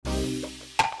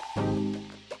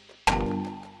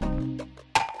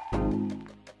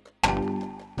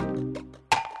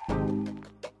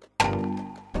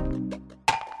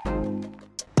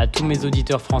tous mes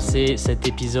auditeurs français, cet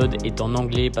épisode est en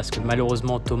anglais parce que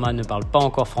malheureusement Thomas ne parle pas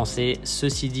encore français.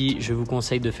 Ceci dit, je vous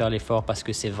conseille de faire l'effort parce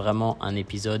que c'est vraiment un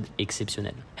épisode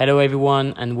exceptionnel. Hello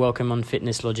everyone and welcome on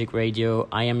Fitness Logic Radio.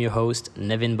 I am your host,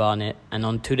 Nevin Barnett, and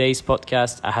on today's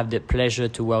podcast, I have the pleasure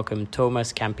to welcome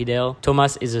Thomas Campidel.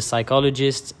 Thomas is a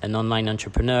psychologist, an online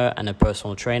entrepreneur, and a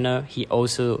personal trainer. He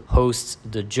also hosts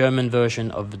the German version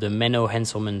of the Menno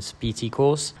Henselmans PT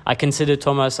course. I consider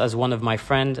Thomas as one of my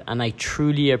friends, and I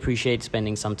truly appreciate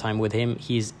spending some time with him.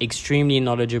 He is extremely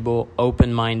knowledgeable,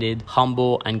 open-minded,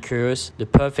 humble, and curious, the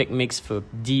perfect mix for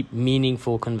deep,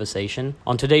 meaningful conversation.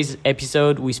 On today's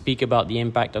episode, we speak about the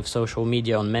impact of social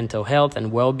media on mental health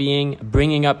and well-being,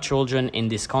 bringing up children in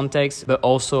this context, but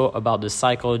also about the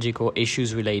psychological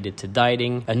issues related to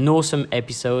dieting. An awesome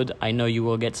episode. I know you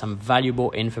will get some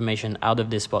valuable information out of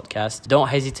this podcast. Don't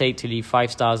hesitate to leave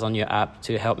 5 stars on your app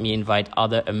to help me invite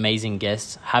other amazing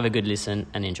guests. Have a good listen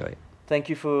and enjoy. Thank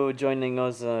you for joining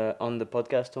us on the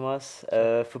podcast, Thomas.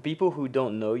 For people who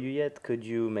don't know you yet, could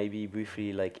you maybe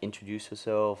briefly introduce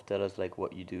yourself, tell us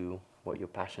what you do, what you're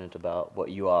passionate about, what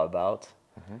you are about?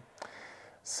 Mm-hmm.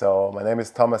 So my name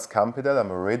is Thomas Campidel.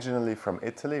 I'm originally from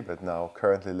Italy, but now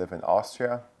currently live in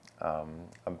Austria.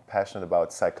 I'm passionate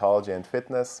about psychology and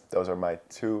fitness. Those are my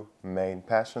two main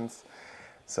passions.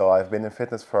 So I've been in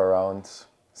fitness for around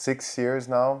 6 years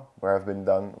now, where I've been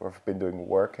doing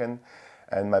work in.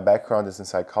 And my background is in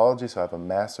psychology, so I have a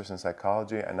master's in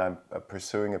psychology, and I'm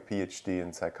pursuing a PhD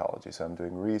in psychology. So I'm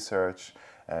doing research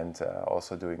and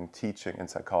also doing teaching in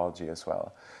psychology as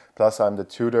well. Plus, I'm the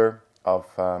tutor of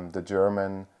the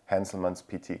German Henselmans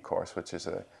PT course, which is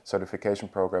a certification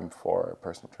program for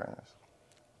personal trainers.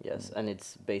 Yes, and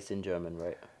it's based in German,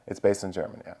 right? It's based in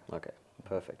German, yeah. Okay,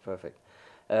 perfect.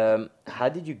 How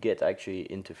did you get actually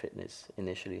into fitness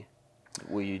initially?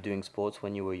 Were you doing sports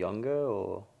when you were younger,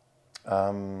 or...?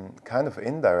 Kind of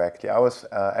indirectly. I was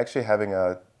actually having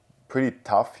a pretty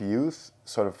tough youth,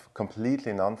 sort of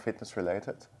completely non-fitness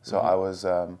related. So I was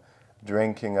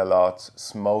drinking a lot,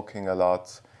 smoking a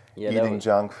lot, eating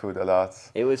junk food a lot.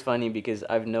 It was funny because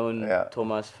I've known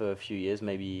Thomas for a few years,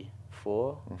 maybe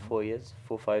 4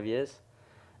 or 5 years.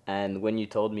 And when you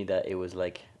told me that, it was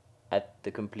at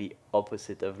the complete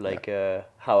opposite of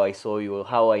how I saw you or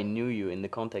how I knew you in the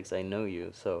context I know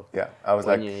you. So yeah, I was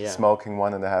smoking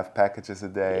 1.5 packages a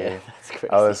day. Yeah, that's crazy.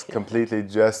 I was completely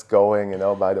just going,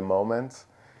 by the moment.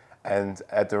 And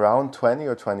at around 20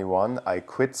 or 21, I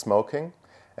quit smoking.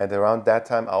 And around that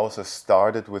time, I also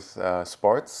started with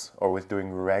sports or with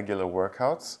doing regular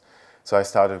workouts. So I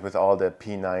started with all the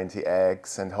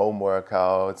P90X and home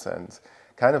workouts and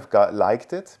kind of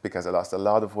liked it because I lost a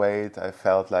lot of weight. I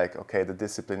felt like, okay, the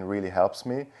discipline really helps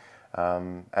me,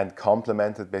 and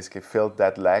complemented, basically filled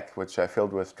that lack, which I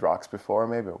filled with drugs before,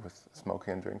 maybe with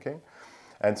smoking and drinking.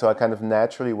 And so I kind of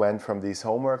naturally went from these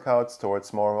home workouts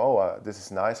towards more, this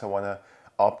is nice, I want to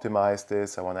optimize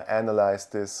this, I want to analyze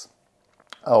this.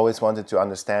 I always wanted to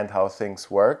understand how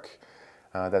things work.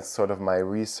 That's sort of my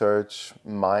research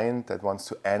mind that wants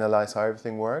to analyze how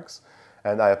everything works.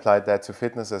 And I applied that to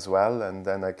fitness as well, and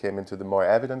then I came into the more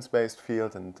evidence-based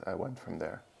field, and I went from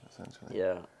there, essentially.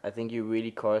 Yeah, I think you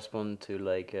really correspond to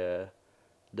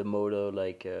the motto,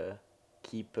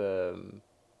 keep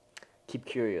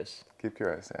curious. Keep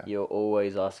curious, yeah. You're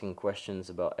always asking questions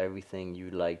about everything.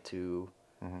 You like to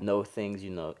know things,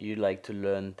 you like to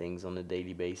learn things on a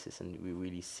daily basis, and we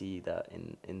really see that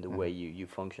in the way you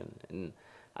function. And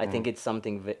I think it's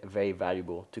something very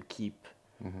valuable to keep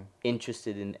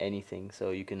interested in anything,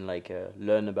 so you can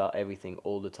learn about everything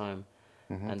all the time,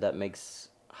 and that makes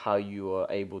how you are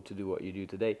able to do what you do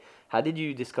today. How did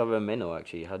you discover Menno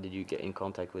actually? How did you get in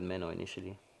contact with Menno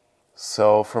initially?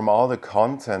 So from all the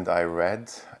content I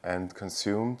read and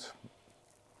consumed,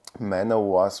 Menno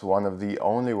was one of the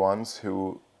only ones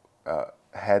who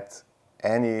had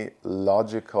any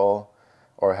logical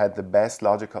or had the best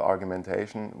logical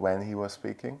argumentation when he was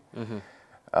speaking.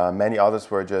 Many others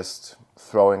were just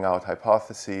throwing out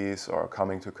hypotheses or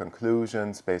coming to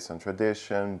conclusions based on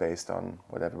tradition, based on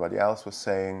what everybody else was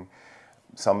saying.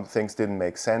 Some things didn't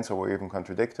make sense or were even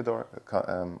contradicted or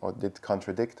did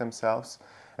contradict themselves.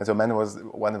 And so Menno was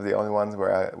one of the only ones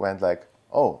where I went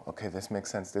okay, this makes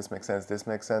sense, this makes sense, this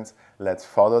makes sense. Let's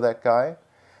follow that guy.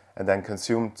 And then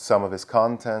consumed some of his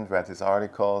content, read his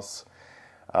articles,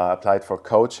 applied for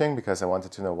coaching because I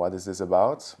wanted to know what is this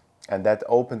about. And that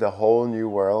opened a whole new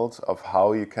world of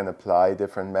how you can apply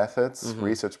different methods,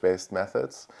 research-based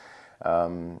methods.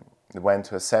 Went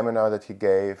to a seminar that he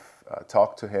gave,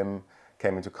 talked to him,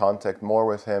 came into contact more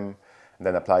with him, and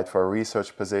then applied for a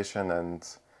research position. And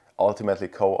ultimately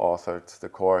co-authored the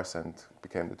course and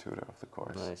became the tutor of the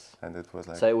course. Nice. And it was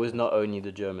like... So it was not only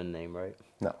the German name, right?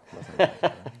 No,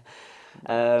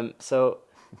 wasn't. So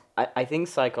I think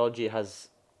psychology has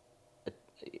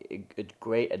a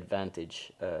great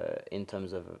advantage in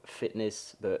terms of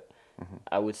fitness, but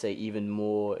I would say even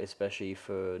more, especially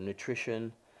for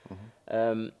nutrition.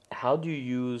 How do you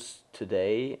use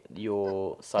today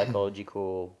your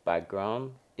psychological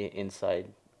background inside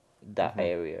that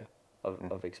area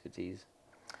of expertise?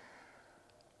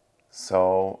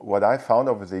 So what I found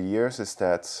over the years is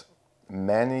that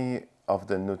many of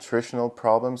the nutritional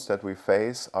problems that we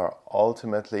face are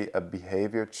ultimately a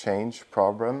behavior change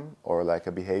problem or like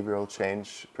a behavioral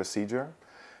change procedure.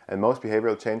 And most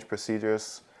behavioral change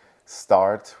procedures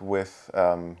start with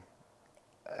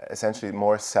essentially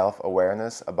more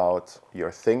self-awareness about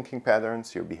your thinking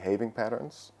patterns, your behaving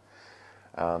patterns.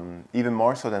 Even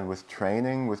more so than with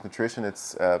training, with nutrition,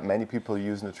 it's many people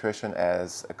use nutrition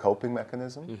as a coping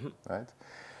mechanism, right?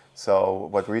 So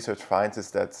what research finds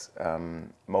is that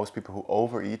most people who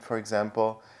overeat, for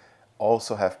example,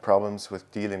 also have problems with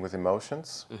dealing with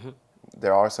emotions.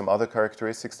 There are some other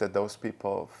characteristics that those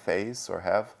people face or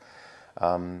have,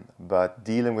 but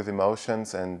dealing with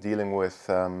emotions and dealing with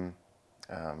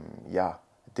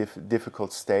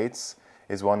difficult states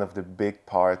is one of the big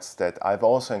parts that I've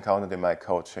also encountered in my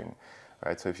coaching,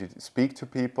 right? So if you speak to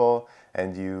people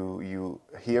and you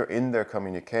hear in their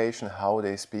communication how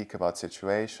they speak about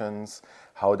situations,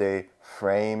 how they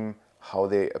frame, how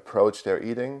they approach their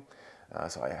eating.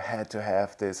 So I had to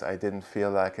have this, I didn't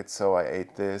feel like it, so I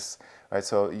ate this, right?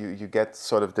 So you get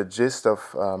sort of the gist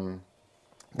of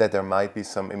that there might be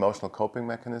some emotional coping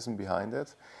mechanism behind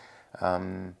it.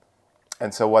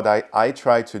 And so what I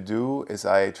try to do is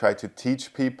I try to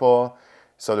teach people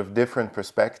sort of different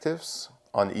perspectives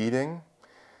on eating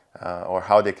or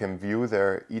how they can view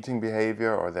their eating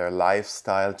behavior or their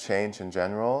lifestyle change in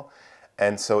general.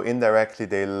 And so indirectly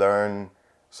they learn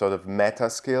sort of meta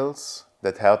skills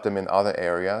that help them in other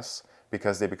areas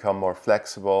because they become more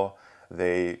flexible.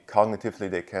 Cognitively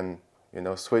they can,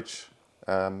 switch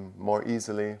more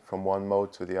easily from one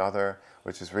mode to the other,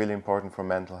 which is really important for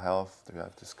mental health, to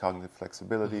have this cognitive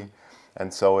flexibility.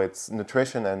 And so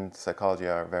nutrition and psychology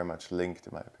are very much linked,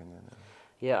 in my opinion.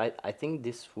 Yeah, I think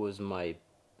this was my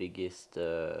biggest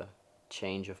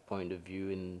change of point of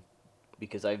view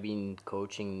because I've been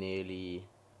coaching nearly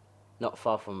not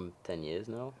far from 10 years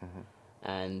now.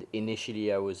 And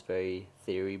initially I was very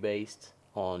theory based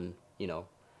on,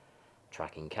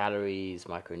 tracking calories,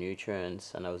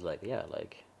 micronutrients, and I was like,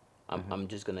 I'm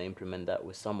just gonna implement that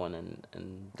with someone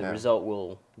and the result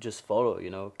will just follow,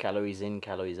 calories in,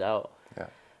 calories out.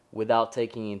 Without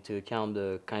taking into account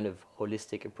the kind of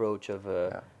holistic approach of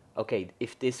okay,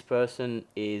 if this person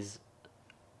is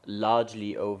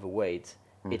largely overweight,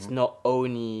 it's not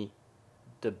only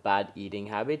the bad eating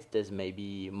habits, there's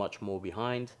maybe much more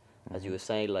behind, as you were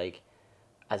saying, like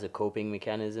as a coping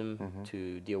mechanism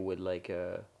to deal with like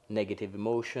a negative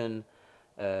emotion,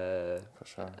 For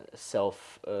sure.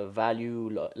 self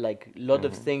value, like a lot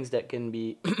of things that can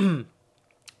be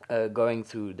going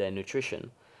through their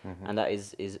nutrition. And that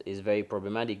is very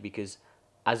problematic because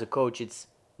as a coach it's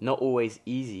not always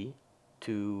easy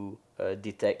to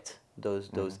detect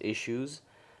those issues,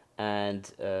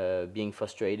 and being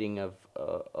frustrating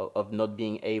of not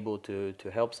being able to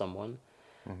help someone.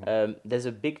 There's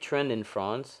a big trend in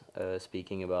France,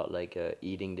 speaking about like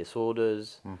eating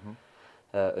disorders.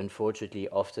 Unfortunately,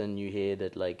 often you hear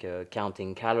that like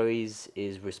counting calories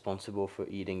is responsible for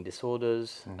eating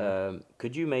disorders.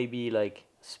 Could you maybe like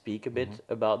speak a bit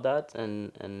about that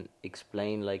and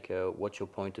explain like what's your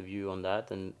point of view on that,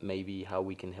 and maybe how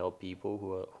we can help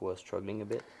people who are struggling a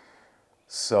bit?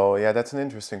 So yeah, that's an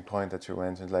interesting point that you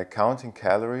mentioned, like counting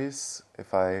calories.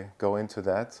 If I go into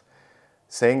that,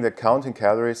 saying that counting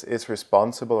calories is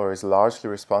responsible or is largely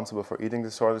responsible for eating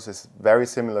disorders is very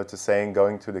similar to saying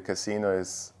going to the casino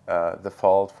is the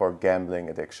fault for gambling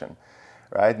addiction,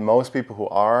 right? Most people who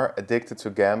are addicted to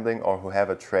gambling or who have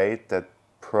a trait that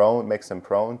makes them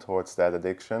prone towards that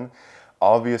addiction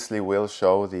obviously will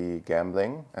show the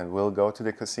gambling and will go to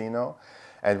the casino.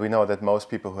 And we know that most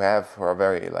people who are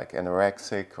very like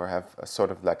anorexic or have a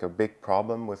sort of like a big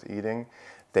problem with eating,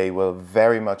 they will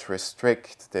very much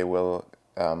restrict. They will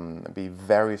be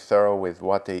very thorough with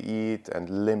what they eat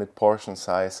and limit portion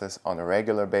sizes on a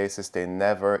regular basis. They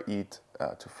never eat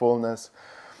to fullness.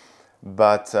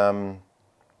 But so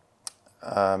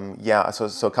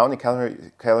counting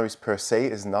calories per se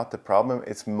is not the problem.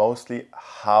 It's mostly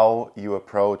how you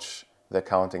approach the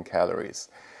counting calories.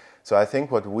 So I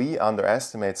think what we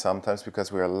underestimate sometimes,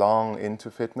 because we are long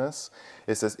into fitness,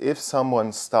 is that if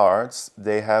someone starts,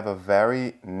 they have a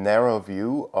very narrow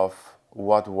view of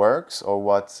what works or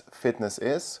what fitness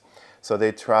is. So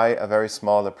they try a very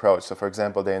small approach. So for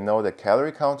example, they know that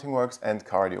calorie counting works and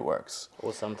cardio works.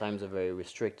 Or sometimes a very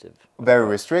restrictive. Very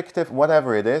restrictive,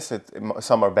 whatever it is.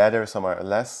 Some are better, some are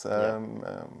less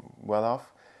well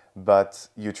off. But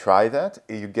you try that,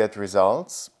 you get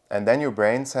results, and then your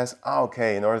brain says,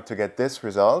 okay, in order to get this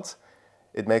result,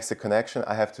 it makes the connection,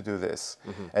 I have to do this.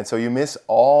 And so you miss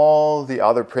all the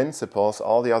other principles,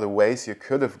 all the other ways you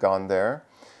could have gone there.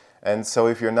 And so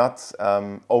if you're not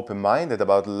open-minded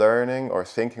about learning or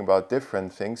thinking about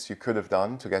different things you could have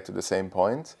done to get to the same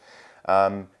point,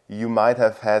 you might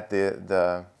have had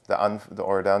the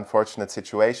unfortunate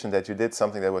situation that you did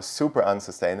something that was super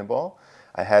unsustainable.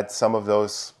 I had some of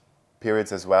those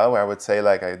periods as well, where I would say,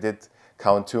 like, I did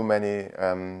count too many,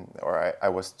 or I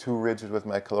was too rigid with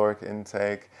my caloric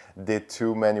intake, did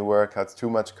too many workouts, too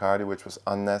much cardio, which was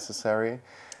unnecessary.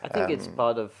 I think it's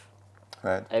part of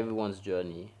right. everyone's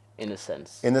journey, in a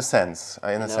sense. In a sense,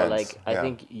 Like, I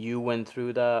think you went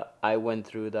through that, I went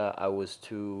through that, I was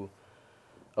too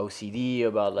OCD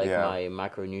about, like, my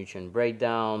macronutrient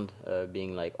breakdown,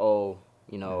 being like,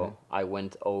 I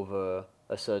went over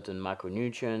a certain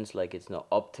macronutrients, like it's not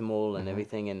optimal and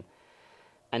everything, and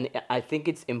I think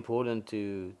it's important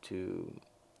to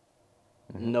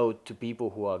note to people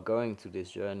who are going through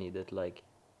this journey that, like,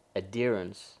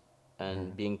 adherence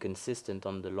and being consistent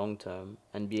on the long term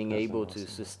and being able to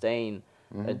sustain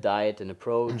a diet, an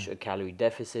approach, a calorie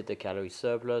deficit, a calorie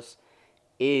surplus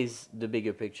is the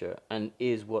bigger picture and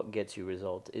is what gets you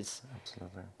results.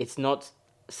 It's not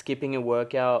skipping a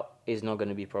workout is not going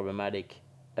to be problematic.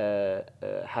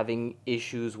 Having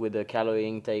issues with the calorie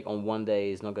intake on one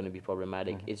day is not going to be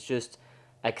problematic. It's just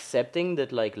accepting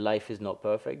that, like, life is not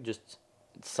perfect. Just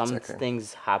some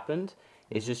things happened.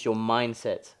 It's just your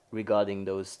mindset regarding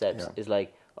those steps. It's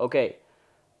like, okay,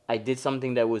 I did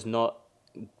something that was not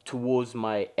towards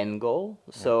my end goal,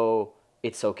 so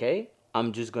it's okay.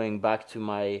 I'm just going back to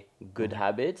my good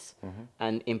habits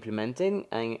and implementing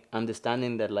and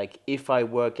understanding that, like, if I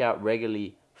work out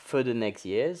regularly for the next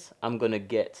years, I'm going to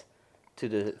get to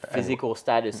the physical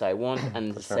status I want,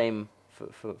 and the same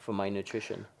for my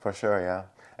nutrition. For sure, yeah.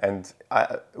 And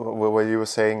what you were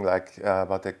saying, like,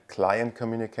 about the client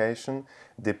communication,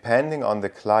 depending on the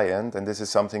client, and this is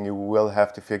something you will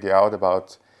have to figure out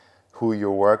about who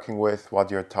you're working with,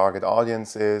 what your target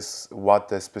audience is, what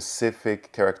the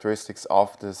specific characteristics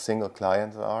of the single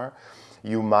client are,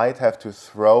 you might have to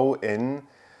throw in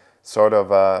sort of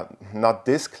not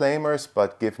disclaimers,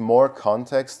 but give more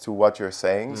context to what you're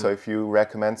saying. So if you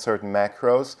recommend certain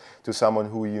macros to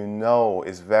someone who you know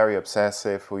is very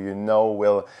obsessive, who you know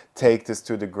will take this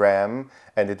to the gram,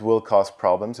 and it will cause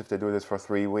problems if they do this for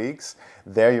 3 weeks,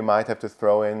 there you might have to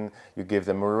throw in, you give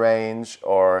them a range,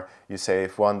 or you say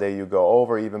if one day you go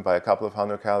over even by a couple of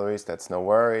 100 calories, that's no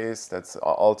worries. That's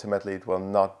ultimately, it will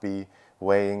not be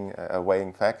a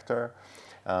weighing factor.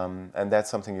 And that's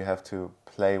something you have to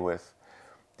play with.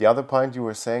 The other point you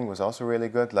were saying was also really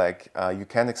good. Like, you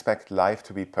can't expect life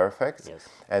to be perfect. Yes.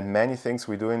 And many things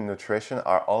we do in nutrition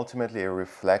are ultimately a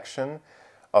reflection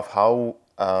of how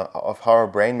our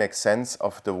brain makes sense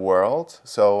of the world.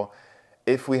 So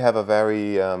if we have a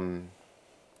very, a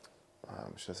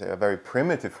very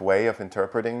primitive way of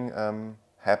interpreting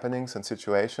happenings and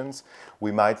situations,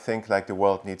 we might think, like, the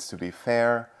world needs to be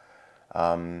fair.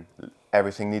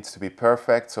 Everything needs to be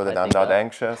perfect so that I'm not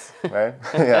anxious, right?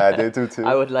 Yeah, I do too.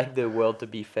 I would like the world to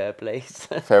be fair place.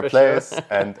 Fair place, sure.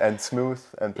 and smooth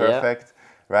and perfect,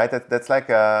 right? That's like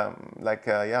a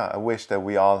wish that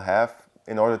we all have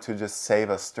in order to just save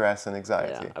us stress and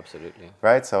anxiety. Yeah, absolutely.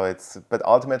 Right? So but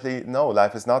ultimately, no,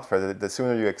 life is not fair. The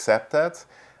sooner you accept that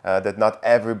not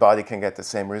everybody can get the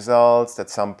same results, that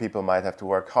some people might have to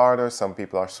work harder, some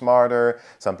people are smarter,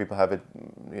 some people have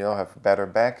better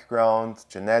background,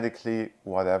 genetically,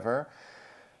 whatever.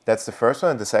 That's the first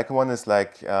one. And the second one is,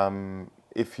 like,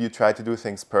 if you try to do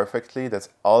things perfectly, that's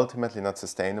ultimately not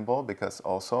sustainable, because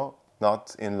also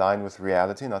not in line with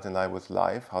reality, not in line with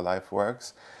life, how life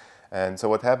works. And so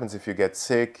what happens if you get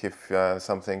sick, if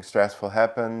something stressful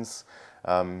happens,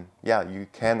 you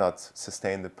cannot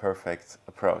sustain the perfect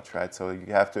approach, right? So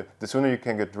you have to, the sooner you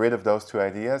can get rid of those two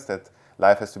ideas, that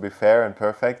life has to be fair and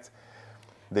perfect,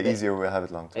 the easier we'll have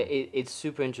it long term. It's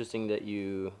super interesting that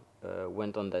you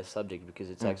went on that subject, because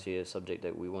it's actually a subject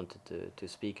that we wanted to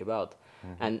speak about.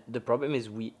 And the problem is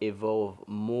we evolve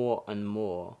more and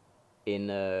more in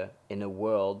a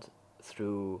world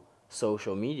through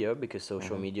social media, because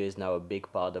social media is now a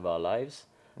big part of our lives.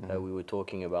 We were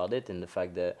talking about it, and the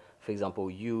fact that for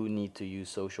example, you need to use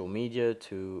social media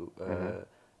to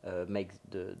make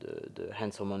the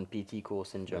Hanselmann PT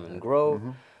course in German grow.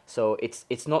 So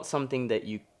it's not something that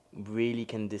you really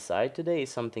can decide today.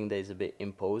 It's something that is a bit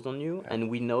imposed on you. And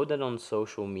we know that on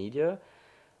social media,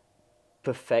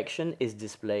 perfection is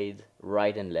displayed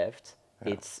right and left.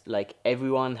 It's like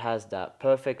everyone has that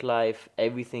perfect life.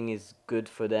 Everything is good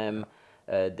for them.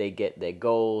 They get their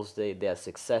goals. They are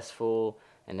successful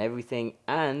and everything.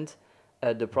 And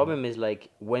the problem is, like,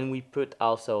 when we put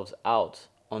ourselves out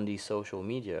on these social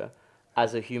media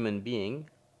as a human being,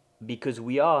 because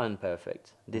we are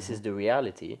imperfect, this is the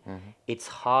reality. It's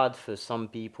hard for some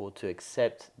people to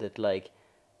accept that, like,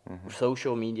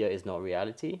 social media is not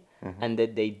reality, and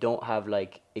that they don't have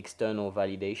like external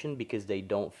validation because they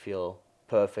don't feel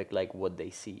perfect like what they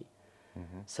see.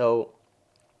 So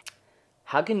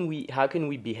how can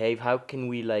we behave, how can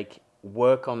we like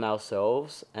work on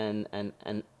ourselves and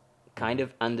kind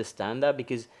of understand that?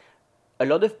 Because a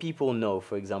lot of people know,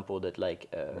 for example, that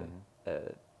like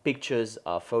pictures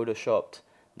are photoshopped,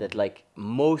 that like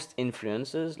most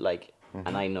influencers, like,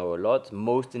 and I know a lot,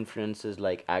 most influencers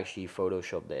like actually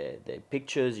photoshop their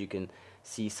pictures. You can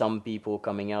see some people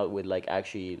coming out with like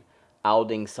actually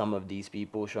outing some of these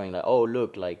people, showing like, oh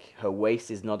look, like her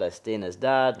waist is not as thin as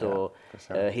that, or for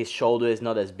sure. his shoulder is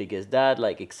not as big as that,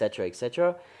 like etc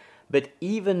etc. But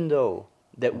even though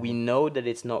that we know that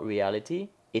it's not reality,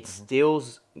 it still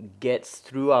gets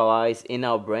through our eyes in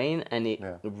our brain, and it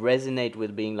resonate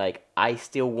with being like, I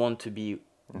still want to be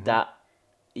that,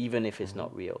 even if it's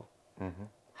not real.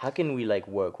 How can we like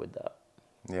work with that?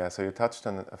 Yeah, so you touched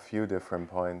on a few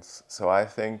different points. So I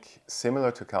think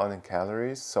similar to counting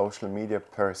calories, social media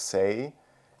per se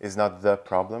is not the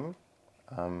problem.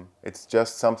 It's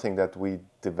just something that we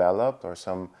developed, or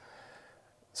some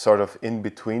sort of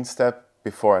in-between step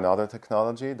before another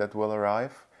technology that will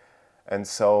arrive. And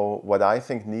so what I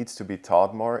think needs to be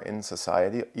taught more in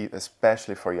society,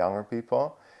 especially for younger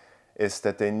people, is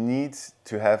that they need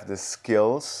to have the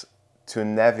skills to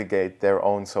navigate their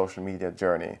own social media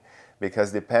journey.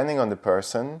 Because depending on the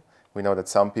person, we know that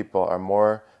some people are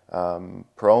more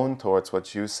prone towards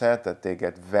what you said, that they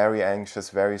get very anxious,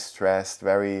 very stressed,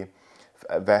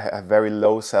 have very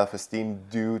low self-esteem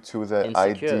due to the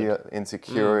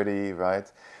insecurity,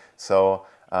 right? So,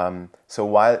 so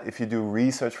while if you do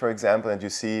research, for example, and you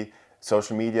see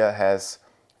social media has,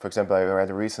 for example, I read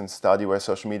a recent study where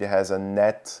social media has a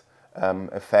net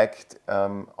effect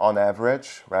on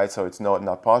average, right? So it's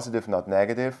not positive, not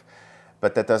negative,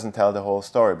 but that doesn't tell the whole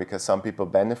story, because some people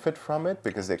benefit from it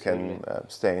because they can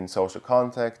stay in social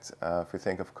contact, if we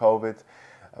think of COVID,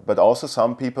 but also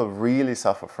some people really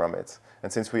suffer from it.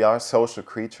 And since we are social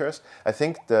creatures, I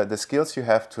think the skills you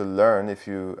have to learn if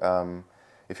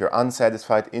you're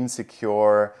unsatisfied,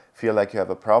 insecure, feel like you have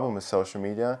a problem with social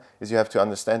media, is you have to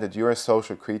understand that you're a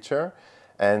social creature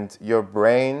and your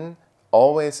brain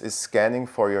always is scanning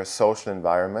for your social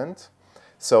environment.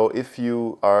 So if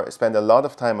you spend a lot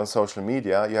of time on social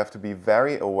media, you have to be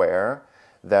very aware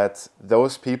that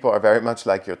those people are very much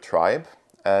like your tribe.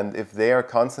 And if they are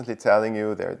constantly telling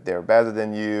you they're better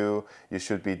than you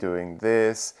should be doing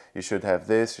this, you should have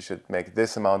this, you should make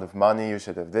this amount of money, you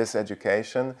should have this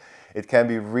education, it can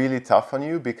be really tough on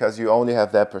you because you only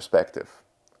have that perspective,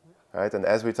 right? And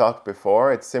as we talked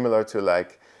before, it's similar to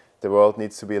like, the world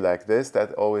needs to be like this.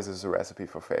 That always is a recipe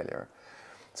for failure.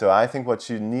 So I think what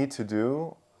you need to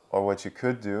do, or what you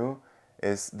could do,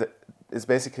 is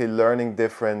basically learning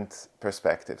different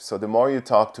perspectives. So the more you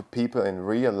talk to people in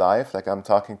real life, like I'm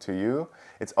talking to you,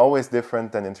 it's always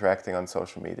different than interacting on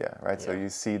social media, right? Yeah. So you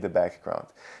see the background.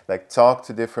 Like talk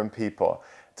to different people.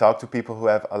 Talk to people who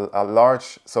have a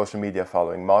large social media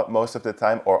following. Most of the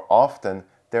time, or often,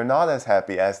 they're not as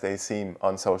happy as they seem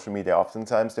on social media.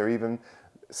 Oftentimes they're even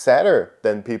sadder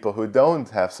than people who don't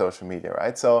have social media,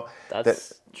 right? So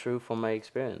that's true from my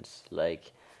experience.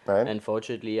 Like, right?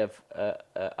 Unfortunately,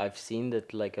 I've seen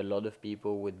that like a lot of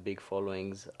people with big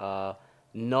followings are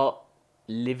not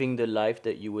living the life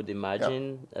that you would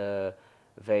imagine. Yep.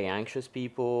 Very anxious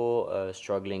people,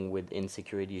 struggling with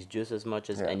insecurities just as much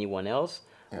as anyone else.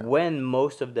 Yeah. When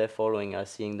most of their following are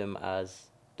seeing them as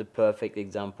the perfect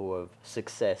example of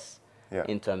success,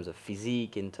 in terms of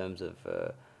physique, in terms of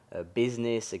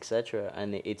business, etc.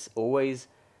 And it's always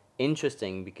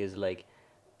interesting because, like,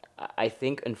 I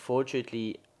think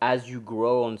unfortunately, as you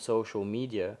grow on social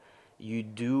media, you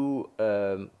do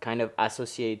kind of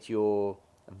associate your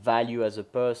value as a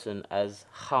person as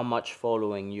how much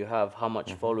following you have, how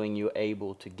much following you're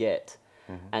able to get,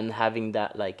 and having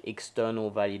that like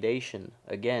external validation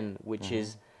again, which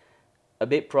is a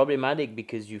bit problematic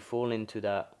because you fall into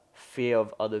that fear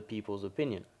of other people's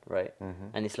opinion, right?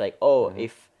 And it's like, oh,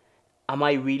 if am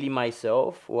I really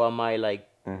myself, or am I like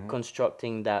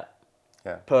constructing that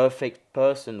Yeah. perfect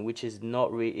person, which is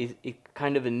not really it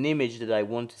kind of an image that I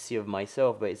want to see of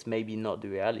myself, but it's maybe not the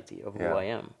reality of who Yeah. I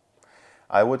am.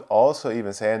 I would also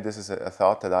even say, and this is a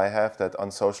thought that I have, that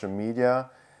on social media,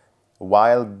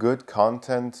 while good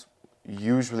content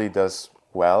usually does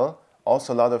well,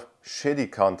 also a lot of shitty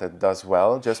content does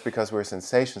well, just because we're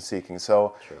sensation seeking.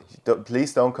 So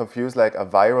please don't confuse like a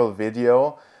viral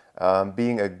video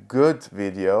being a good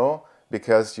video,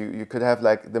 because you could have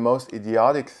like the most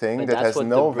idiotic thing But that that's has what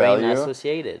no the brain value.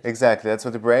 associated. Exactly, that's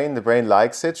what the brain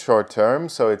likes it short term,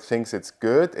 so it thinks it's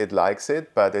good, it likes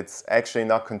it, but it's actually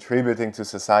not contributing to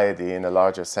society in a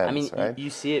larger sense, I mean, right? you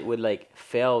see it with like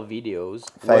fail videos.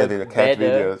 Fail work video, cat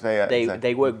better. videos, yeah, they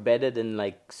exactly. work better than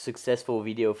like successful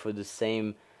video for the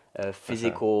same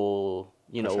physical,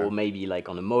 you know, sure. or maybe like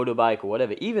on a motorbike or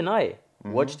whatever. Even I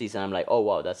watch these and I'm like, oh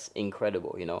wow, that's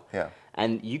incredible, you know. Yeah.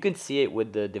 And you can see it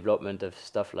with the development of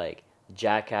stuff like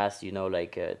Jackass, you know,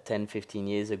 like 10, 15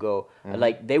 years ago.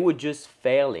 Like they were just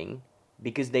failing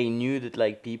because they knew that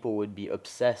like people would be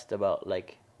obsessed about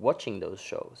like watching those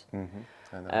shows.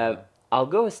 I know. I'll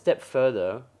go a step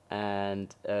further,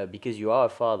 and because you are a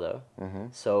father,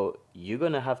 so you're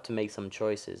gonna have to make some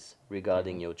choices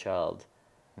regarding your child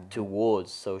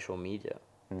towards social media.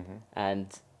 And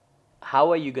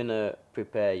how are you gonna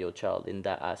prepare your child in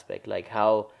that aspect? Like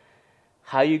how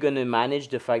are you gonna manage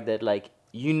the fact that like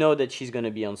you know that she's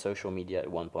gonna be on social media at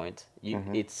one point?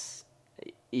 It's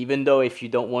even though if you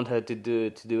don't want her to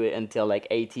do it until like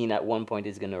 18, at one point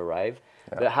it's gonna arrive.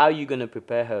 But how are you gonna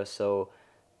prepare her so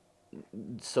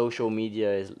social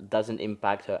media doesn't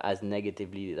impact her as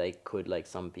negatively like could like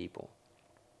some people?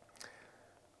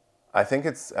 I think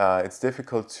it's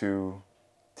difficult to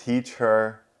teach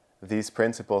her these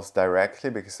principles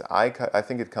directly, because I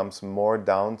think it comes more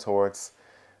down towards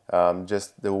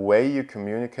just the way you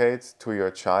communicate to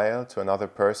your child, to another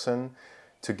person,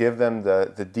 to give them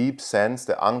the deep sense,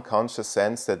 the unconscious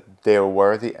sense that they're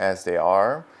worthy as they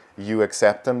are. You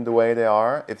accept them the way they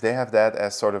are. If they have that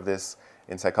as sort of this,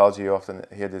 in psychology you often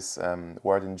hear this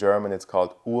word in German, it's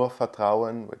called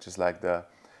Urvertrauen, which is like the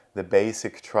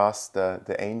basic trust,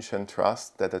 the ancient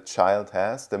trust that a child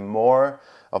has. The more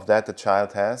of that the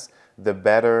child has, the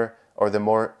better or the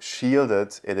more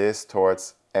shielded it is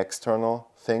towards external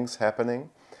things happening.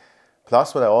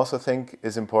 Plus, what I also think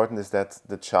is important is that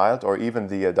the child, or even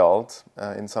the adult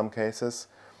in some cases,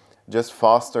 just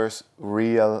fosters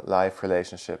real life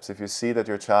relationships. If you see that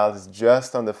your child is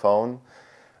just on the phone,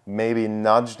 maybe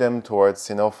nudge them towards,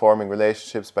 you know, forming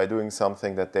relationships by doing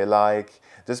something that they like.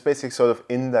 Just basically sort of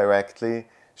indirectly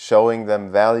showing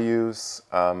them values,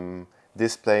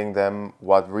 displaying them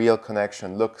what real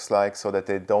connection looks like, so that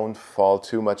they don't fall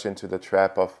too much into the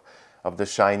trap of the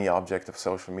shiny object of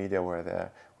social media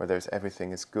where there's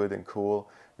everything is good and cool,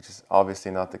 which is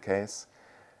obviously not the case.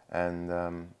 And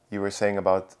you were saying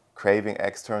about craving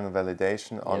external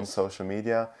validation on social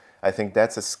media. I think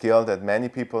that's a skill that many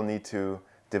people need to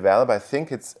develop. I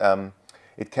think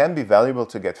it can be valuable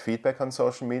to get feedback on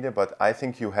social media, but I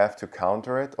think you have to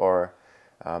counter it or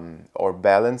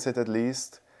balance it at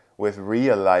least with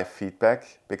real life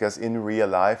feedback, because in real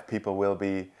life people will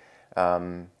be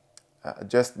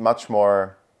just much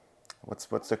more,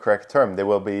 what's the correct term? They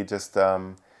will be just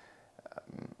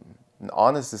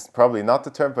honest is probably not the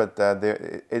term, but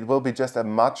it will be just a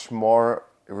much more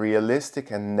realistic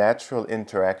and natural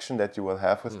interaction that you will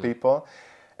have with people.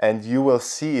 And you will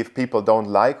see if people don't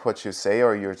like what you say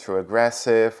or you're too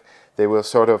aggressive, they will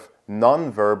sort of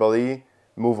non-verbally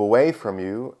move away from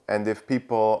you. And if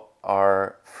people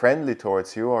are friendly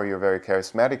towards you or you're very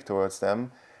charismatic towards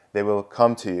them, they will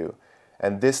come to you.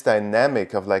 And this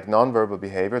dynamic of like non-verbal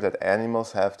behavior that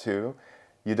animals have too,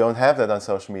 you don't have that on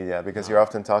social media, because you're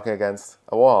often talking against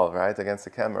a wall, right? Against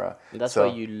the camera. And that's why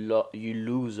you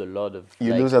lose a lot of...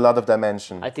 You lose a lot of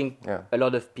dimension. I think a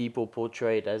lot of people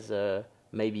portray it as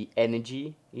maybe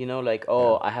energy, you know, like,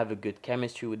 oh, I have a good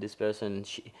chemistry with this person.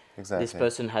 This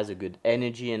person has a good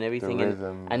energy and everything.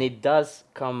 And it does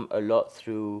come a lot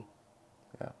through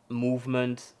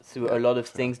movement, through a lot of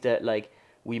things that like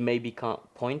we maybe can't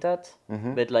point at,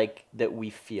 but like that we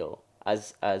feel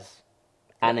as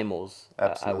animals,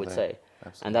 I would say.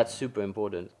 Absolutely. And that's super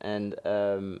important. And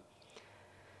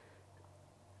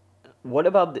what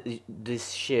about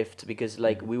this shift? Because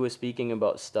like we were speaking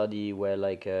about study where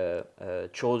like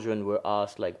children were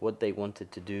asked like what they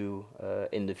wanted to do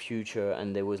in the future,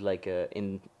 and there was like a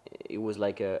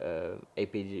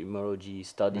epidemiology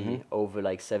study over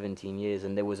like 17 years,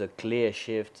 and there was a clear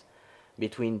shift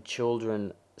between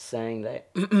children saying that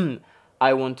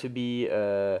I want to be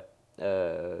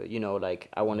like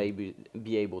I want to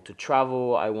be able to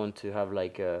travel. I want to have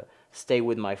like stay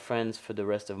with my friends for the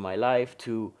rest of my life.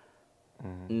 To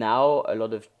now, a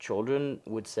lot of children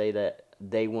would say that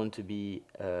they want to be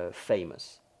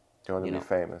famous. You want You to be know,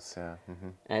 famous, yeah.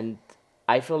 and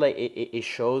I feel like it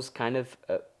shows kind of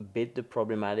a bit the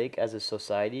problematic as a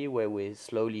society where we're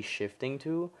slowly shifting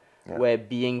to, Yeah. where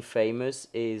being famous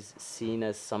is seen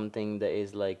as something that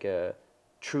is like a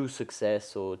true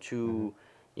success or true,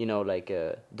 like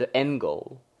the end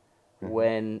goal.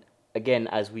 When, again,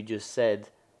 as we just said,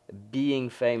 being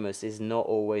famous is not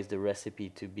always the recipe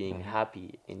to being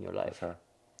happy in your For life. sure.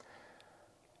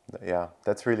 Yeah,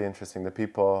 that's really interesting. The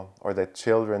people or the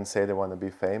children say they want to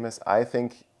be famous. I think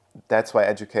that's why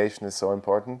education is so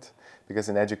important, because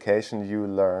in education you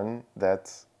learn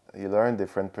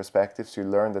different perspectives. You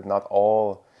learn that not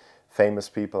all famous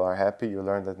people are happy. You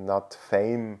learn that not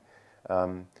fame.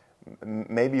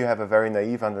 Maybe you have a very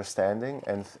naive understanding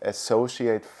and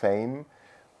associate fame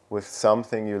with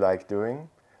something you like doing.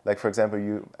 Like, for example,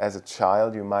 you as a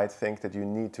child, you might think that you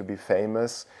need to be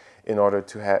famous in order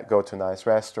to go to a nice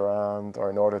restaurant, or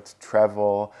in order to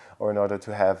travel, or in order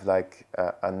to have like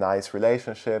a nice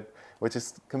relationship, which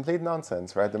is complete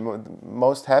nonsense, right? The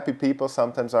most happy people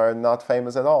sometimes are not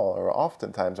famous at all, or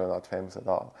oftentimes are not famous at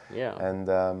all. Yeah. And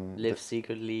Live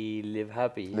secretly, live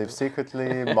happy. live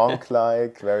secretly,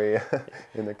 monk-like, very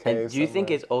in a And cave do you think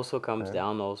somewhere. it also comes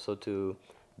down also to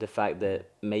the fact that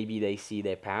maybe they see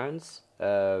their parents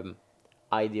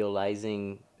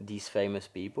idealizing these famous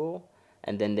people,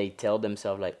 and then they tell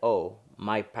themselves like, "Oh,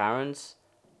 my parents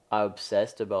are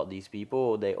obsessed about these people,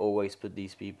 or they always put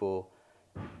these people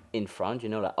in front,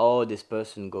 like, oh, this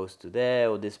person goes to there,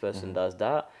 or this person does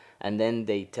that," and then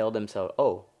they tell themselves,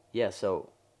 "Oh, yeah, so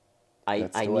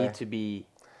That's I the way. need to be."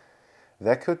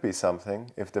 That could be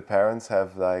something if the parents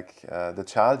have like the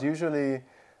child usually.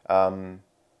 Um,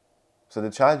 so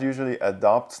the child usually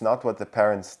adopts not what the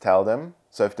parents tell them.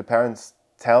 So if the parents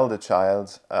tell the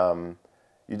child,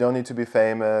 you don't need to be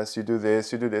famous, you do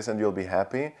this, and you'll be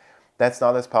happy, that's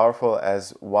not as powerful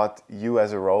as what you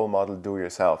as a role model do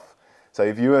yourself. So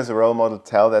if you as a role model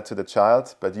tell that to the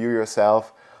child, but you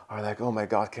yourself are like, oh my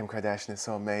God, Kim Kardashian is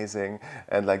so amazing,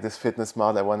 and like this fitness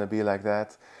model, I want to be like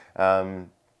that.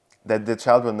 That the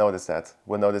child will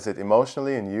notice it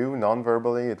emotionally in you,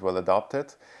 non-verbally, it will adopt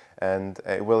it, and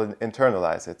it will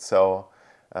internalize it. So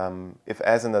if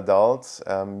as an adult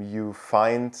you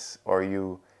find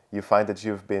that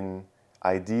you've been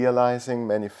idealizing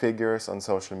many figures on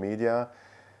social media,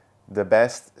 the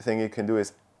best thing you can do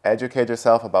is educate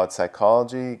yourself about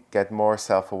psychology, get more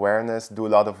self-awareness, do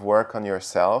a lot of work on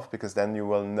yourself, because then you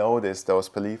will notice those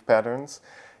belief patterns.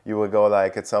 You will go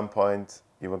like, at some point,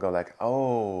 you will go like,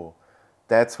 oh,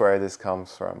 that's where this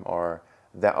comes from, or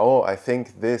that, oh, I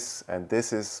think this, and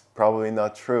this is probably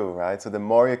not true, right? So the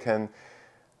more you can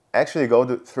actually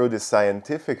go through the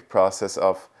scientific process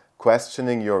of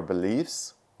questioning your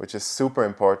beliefs, which is super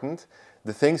important,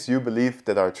 the things you believe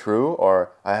that are true,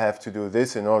 or I have to do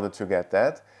this in order to get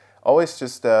that, always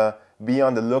just be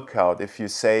on the lookout. If you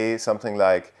say something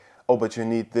like, oh, but you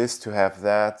need this to have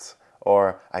that,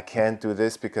 or I can't do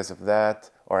this because of that,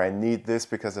 or I need this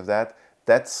because of that,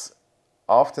 that's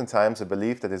oftentimes a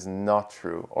belief that is not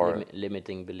true, or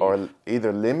Limiting belief. or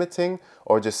either limiting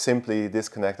or just simply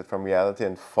disconnected from reality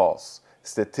and false,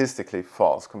 statistically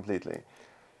false completely.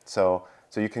 So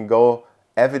you can go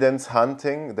evidence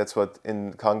hunting. That's what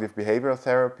in cognitive behavioral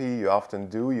therapy you often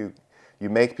do. You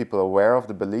make people aware of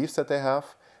the beliefs that they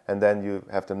have, and then you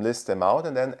have them list them out,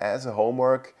 and then as a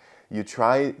homework you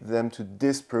try them to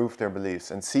disprove their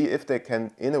beliefs and see if they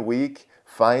can in a week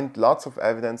find lots of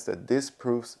evidence that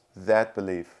disproves that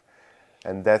belief.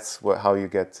 And that's how you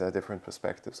get different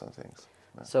perspectives on things.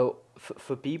 So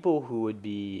for people who would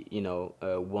be,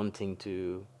 wanting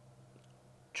to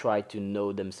try to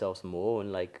know themselves more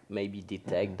and like maybe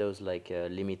detect those like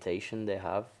limitation they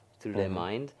have through their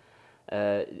mind,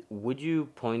 would you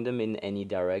point them in any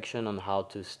direction on how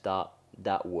to start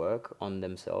that work on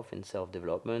themselves in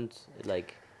self-development,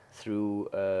 like through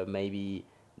maybe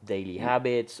daily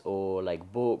habits or like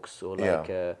books or Yeah. like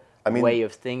a I mean, way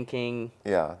of thinking?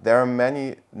 Yeah,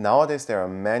 nowadays there are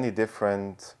many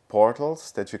different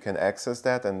portals that you can access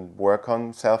that and work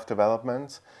on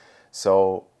self-development.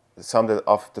 So some that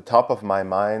off the top of my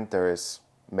mind, there is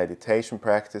meditation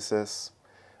practices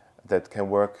that can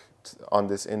work on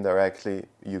this indirectly.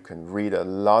 You can read a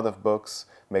lot of books,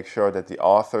 make sure that the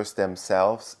authors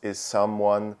themselves is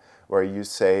someone where you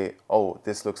say, oh,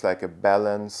 this looks like a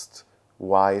balanced,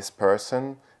 wise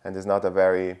person, and is not a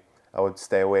very, I would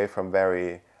stay away from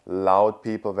very loud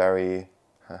people, very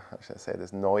how should I say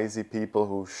this, noisy people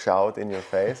who shout in your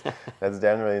face. That's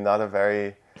generally not a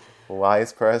very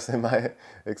wise person in my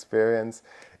experience.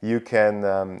 You can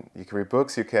read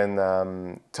books, you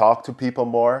can talk to people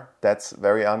more. That's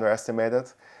very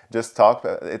underestimated. Just talk.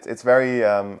 It's very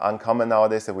uncommon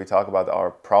nowadays that we talk about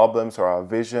our problems or our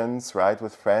visions, right,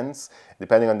 with friends.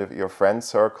 Depending on your friend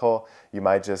circle, you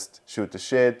might just shoot the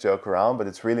shit, joke around, but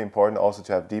it's really important also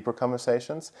to have deeper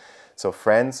conversations. So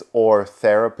friends or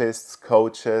therapists,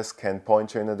 coaches can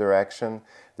point you in a direction,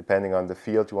 depending on the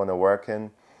field you want to work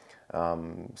in.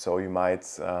 So you might,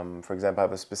 for example,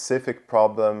 have a specific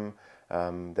problem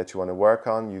that you want to work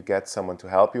on. You get someone to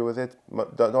help you with it.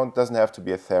 Doesn't have to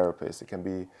be a therapist. It can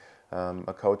be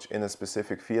a coach in a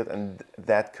specific field, and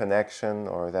that connection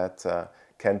or that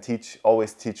can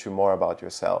always teach you more about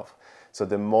yourself. So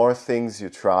the more things you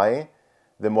try,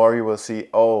 the more you will see,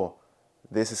 oh,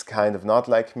 this is kind of not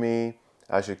like me.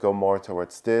 I should go more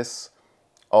towards this.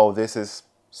 Oh, this is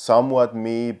somewhat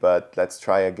me, but let's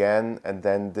try again. And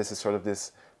then this is sort of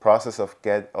this process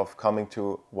of coming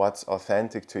to what's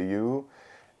authentic to you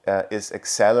is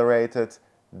accelerated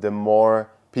the more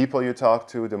people you talk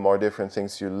to, the more different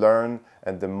things you learn,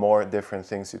 and the more different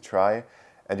things you try.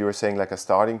 And you were saying, like, a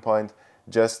starting point,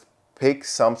 just pick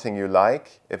something you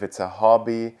like. If it's a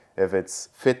hobby, if it's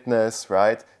fitness,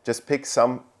 right? Just pick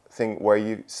something where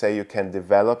you say you can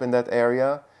develop in that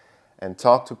area and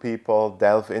talk to people,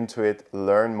 delve into it,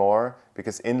 learn more,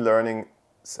 because in learning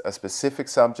a specific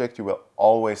subject, you will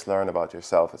always learn about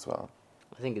yourself as well.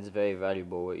 I think it's very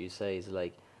valuable what you say is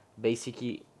like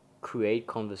basically create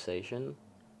conversation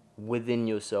within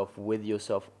yourself, with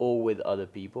yourself, or with other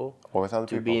people. Or with other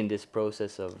to people. Be in this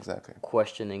process of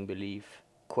questioning belief,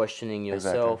 questioning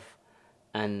yourself,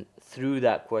 and through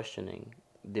that questioning,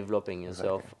 developing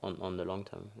yourself on the long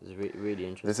term. It's really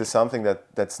interesting. This is something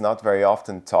that's not very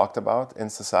often talked about in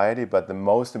society, but the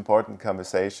most important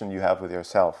conversation you have with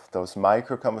yourself, those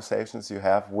micro conversations you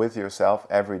have with yourself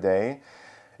every day.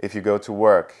 If you go to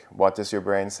work, what does your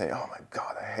brain say? Oh my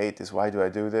God, I hate this. Why do I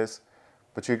do this?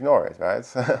 But you ignore it, right?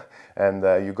 And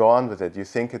you go on with it. You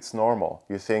think it's normal.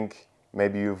 You think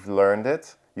maybe you've learned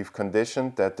it. You've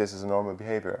conditioned that this is a normal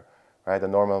behavior, right? A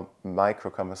normal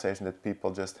micro conversation that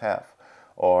people just have.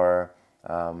 Or,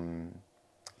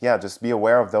 just be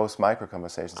aware of those micro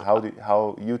conversations.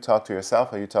 How you talk to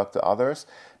yourself, how you talk to others,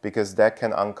 because that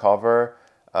can uncover,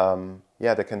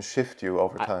 that can shift you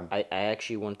over time. I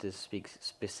actually want to speak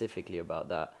specifically about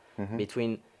that.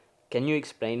 Can you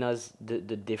explain us the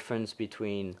difference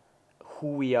between who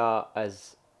we are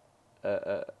as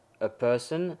a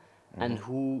person and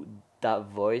who that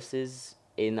voice is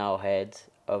in our head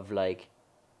of like,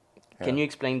 can you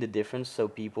explain the difference so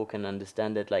people can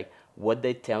understand that like what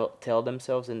they tell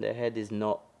themselves in their head is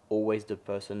not always the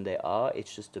person they are,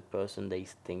 it's just the person they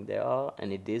think they are,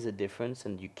 and it is a difference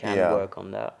and you can work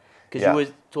on that. Because you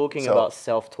were talking about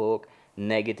self-talk,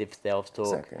 negative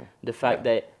self-talk, the fact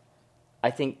that I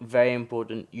think very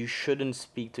important, you shouldn't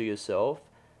speak to yourself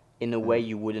in a way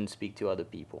you wouldn't speak to other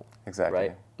people. Exactly.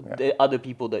 Right? Yeah. The other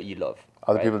people that you love.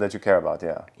 Other people that you care about,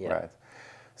 right.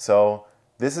 So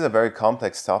this is a very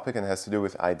complex topic and has to do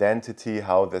with identity,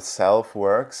 how the self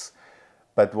works.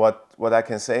 But what I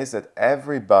can say is that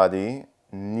everybody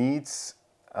needs,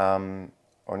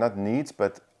 or not needs,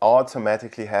 but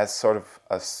automatically has sort of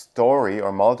a story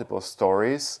or multiple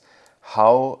stories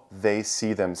how they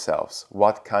see themselves,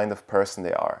 what kind of person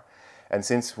they are. And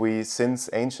since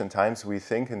ancient times we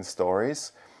think in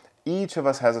stories, each of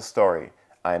us has a story.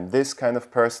 I am this kind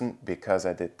of person because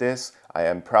I did this. I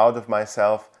am proud of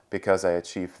myself because I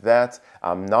achieved that.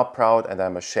 I'm not proud and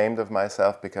I'm ashamed of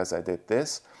myself because I did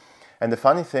this. And the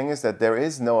funny thing is that there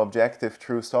is no objective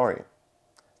true story.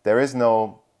 There is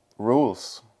no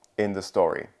rules in the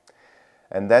story.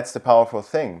 And that's the powerful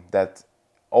thing, that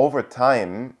over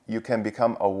time you can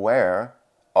become aware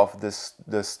of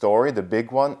the story, the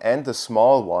big one, and the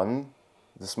small one,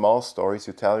 the small stories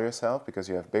you tell yourself, because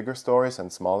you have bigger stories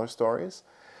and smaller stories.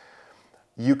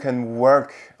 You can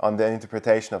work on the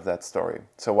interpretation of that story.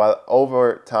 So while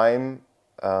over time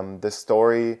the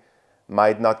story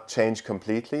might not change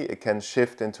completely, it can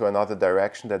shift into another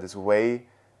direction that is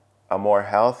a more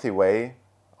healthy way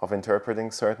of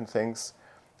interpreting certain things.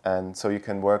 And so you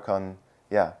can work on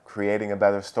creating a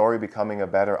better story, becoming a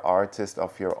better artist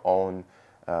of your own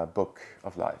book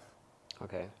of life.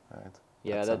 Okay. Right.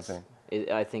 Yeah,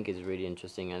 I think it's really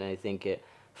interesting, and I think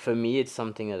for me it's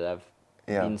something that I've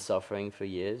been suffering for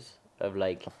years of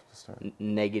like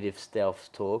negative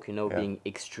self-talk, being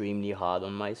extremely hard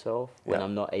on myself when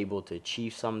I'm not able to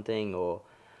achieve something or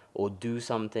do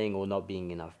something, or not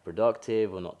being enough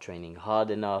productive, or not training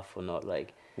hard enough, or not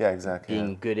like Yeah, exactly.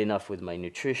 being good enough with my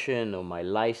nutrition or my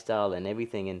lifestyle and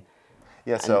everything.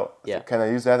 Yeah, And so yeah. can I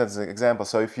use that as an example?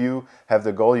 So if you have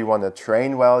the goal, you want to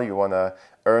train well, you want to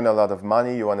earn a lot of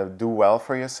money, you want to do well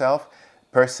for yourself,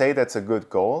 per se, that's a good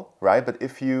goal, right? But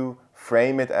if you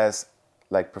frame it as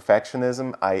like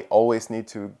perfectionism, I always need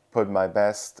to put my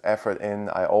best effort in,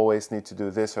 I always need to do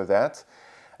this or that,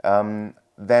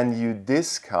 then you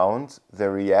discount the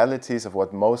realities of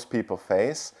what most people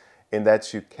face, in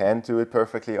that you can't do it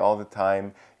perfectly all the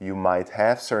time. You might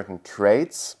have certain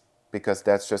traits, because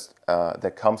that's just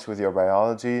that comes with your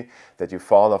biology, that you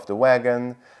fall off the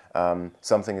wagon,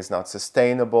 something is not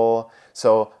sustainable.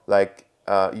 So like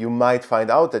you might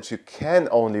find out that you can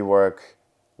only work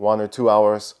 1 or 2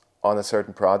 hours on a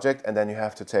certain project, and then you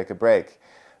have to take a break.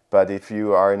 But if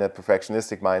you are in a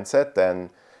perfectionistic mindset,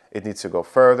 then it needs to go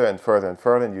further and further and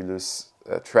further, and you lose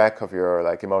track of your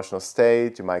like emotional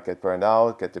state. You might get burned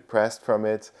out, get depressed from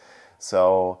it.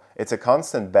 So it's a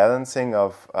constant balancing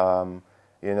of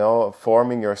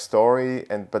forming your story,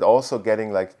 but also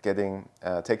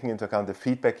taking into account the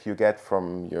feedback you get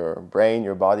from your brain,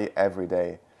 your body every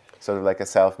day. Sort of like a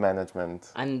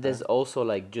self-management. And there's also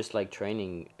like just like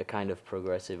training a kind of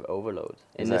progressive overload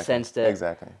in the Exactly. sense that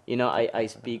Exactly. I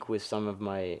speak with some of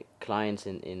my clients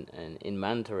in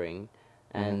mentoring,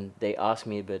 and they ask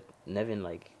me, but Nevin,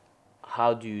 like,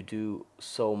 how do you do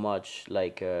so much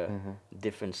like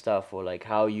different stuff, or like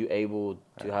how are you able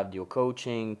to have your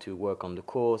coaching, to work on the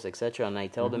course, etc. And I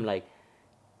tell them like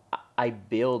I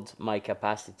build my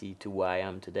capacity to where I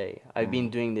am today. I've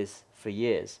been doing this for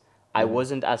years. I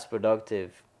wasn't as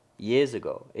productive years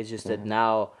ago. It's just that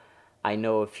now I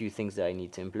know a few things that I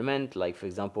need to implement. Like, for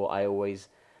example, I always,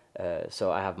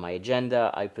 so I have my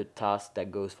agenda. I put tasks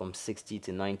that goes from 60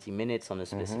 to 90 minutes on a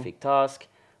specific task,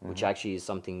 which actually is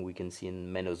something we can see in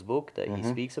Menno's book that he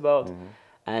speaks about.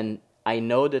 And I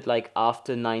know that like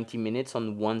after 90 minutes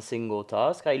on one single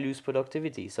task, I lose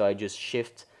productivity. So I just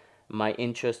shift my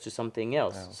interest to something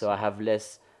else. So I have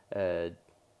less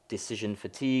decision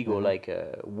fatigue or like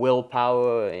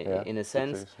willpower in a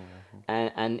sense,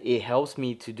 and it helps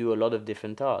me to do a lot of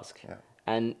different tasks.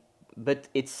 But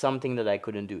it's something that I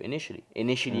couldn't do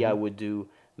initially. I would do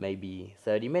maybe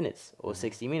 30 minutes or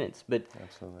 60 minutes, but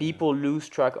people lose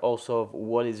track also of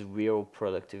what is real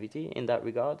productivity in that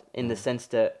regard, in the sense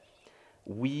that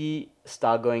we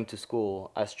start going to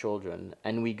school as children,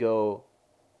 and we go,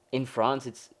 in France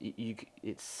it's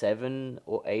 7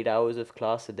 or 8 hours of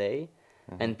class a day.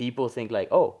 And people think like,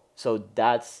 oh, so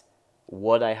that's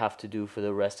what I have to do for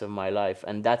the rest of my life.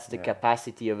 And that's the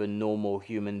capacity of a normal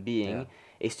human being,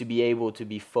 is to be able to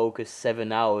be focused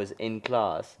 7 hours in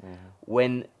class.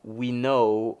 When we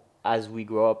know, as we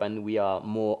grow up and we are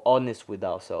more honest with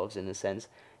ourselves, in a sense,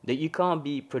 that you can't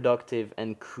be productive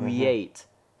and create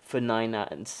for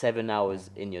 7 hours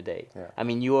in your day. I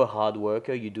mean, you're a hard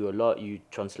worker, you do a lot, you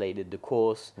translated the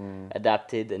course,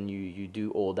 adapted, and you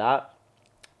do all that.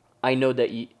 I know that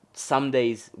some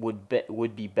days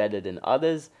would be better than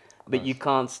others, but you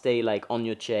can't stay like on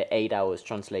your chair 8 hours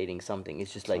translating something.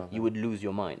 It's just like you would lose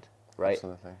your mind, right?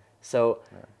 Absolutely. So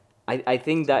I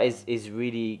think that is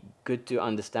really good to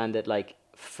understand that, like,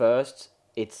 first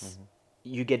it's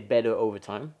you get better over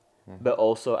time, but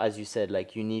also, as you said,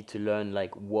 like, you need to learn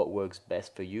like what works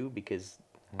best for you, because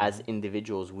as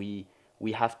individuals we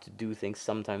have to do things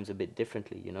sometimes a bit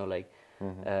differently, like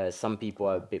some people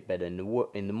are a bit better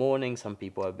in the morning, some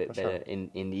people are a bit better in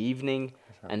the evening,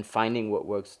 and finding what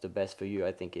works the best for you,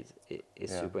 I think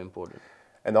is super important.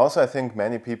 And also, I think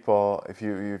many people, if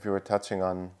you were touching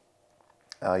on,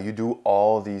 you do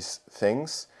all these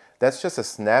things. That's just a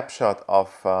snapshot of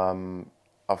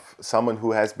someone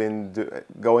who has been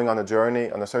going on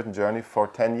a certain journey for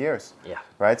 10 years. Yeah.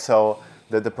 Right. So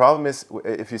the problem is,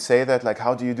 if you say that, like,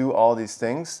 how do you do all these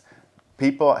things?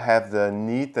 People have the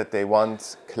need that they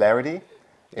want clarity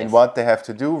in what they have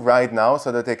to do right now,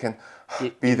 so that they can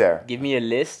be there. Give me a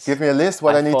list. Give me a list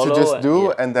what I need to just do,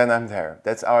 yeah. and then I'm there.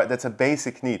 That's a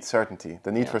basic need, certainty.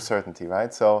 The need for certainty,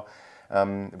 right? So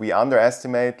we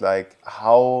underestimate like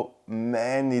how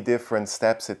many different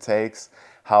steps it takes,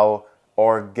 how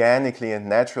organically and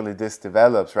naturally this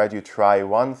develops, right? You try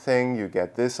one thing, you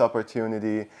get this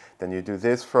opportunity, then you do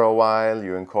this for a while,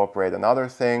 you incorporate another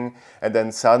thing, and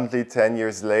then suddenly 10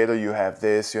 years later you have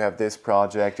this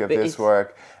project, you have this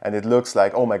work, and it looks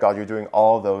like, oh my God, you're doing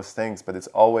all those things, but it's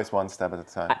always one step at a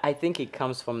time. I think it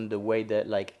comes from the way that,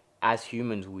 like, as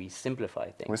humans we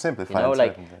simplify things. We simplify,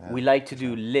 like we like to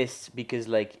do lists because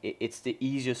like it's the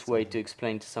easiest way to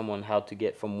explain to someone how to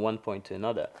get from one point to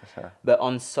another. But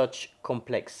on such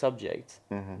complex subjects,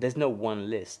 there's no one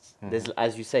list. There's,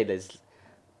 as you say, there's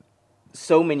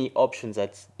so many options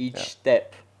at each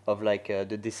step of like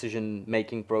the decision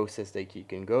making process that you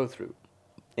can go through.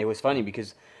 It was funny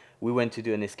because we went to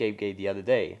do an escape game the other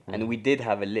day, and we did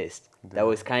have a list that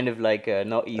was kind of like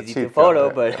not easy to cheat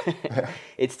follow, code, but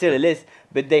it's still a list.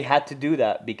 But they had to do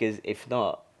that because if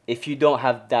not, if you don't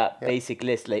have that basic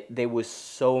list, like there was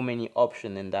so many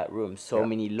options in that room, so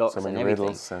many locks so many and everything,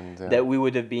 riddles and that we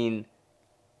would have been,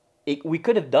 we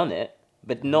could have done it,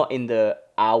 but not in the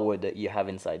hour that you have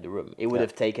inside the room. It would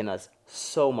have taken us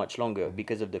so much longer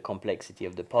because of the complexity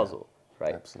of the puzzle,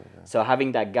 right? Absolutely. So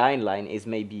having that guideline is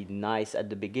maybe nice at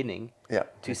the beginning to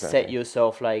set exactly.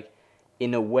 yourself like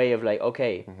in a way of like,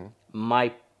 okay,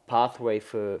 my pathway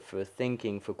for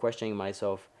thinking, for questioning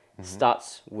myself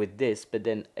starts with this, but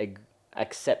then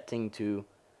accepting to,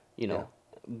 you know,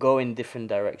 go in different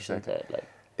directions. Like,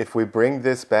 If we bring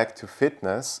this back to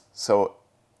fitness, so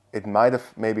it might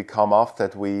have maybe come off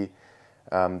that we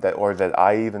that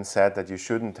I even said that you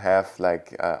shouldn't have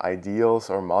like ideals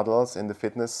or models in the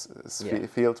fitness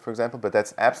field, for example. But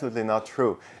that's absolutely not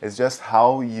true. It's just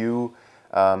how you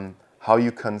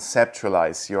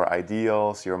conceptualize your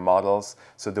ideals, your models.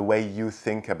 So the way you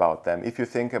think about them. If you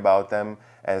think about them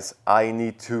as I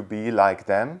need to be like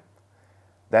them,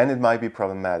 then it might be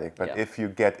problematic. But if you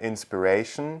get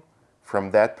inspiration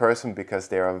from that person because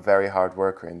they are a very hard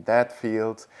worker in that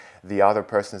field, the other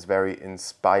person is very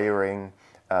inspiring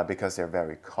because they're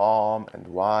very calm and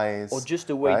wise. or just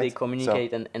the way right? they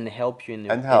communicate and help you in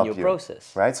your, help in your you,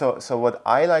 process. right? So what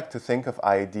I like to think of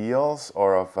ideals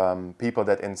or of people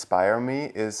that inspire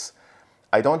me is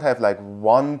I don't have like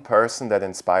one person that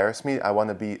inspires me. I want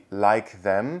to be like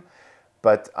them,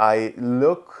 but I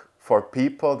look for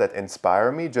people that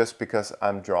inspire me just because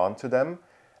I'm drawn to them.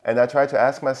 And I try to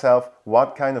ask myself,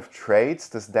 what kind of traits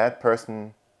does that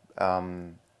person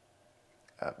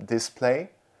display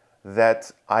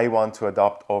that I want to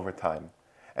adopt over time?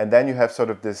 And then you have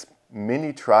sort of this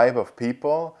mini tribe of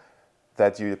people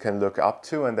that you can look up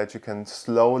to and that you can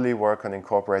slowly work on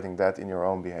incorporating that in your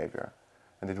own behavior.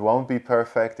 And it won't be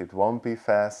perfect, it won't be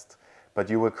fast, but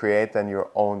you will create then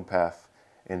your own path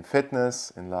in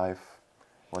fitness, in life,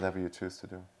 whatever you choose to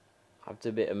do.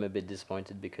 I'm a bit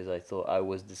disappointed because I thought I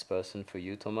was this person for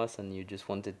you, Thomas, and you just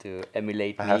wanted to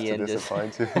emulate I me have to and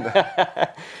disappoint you.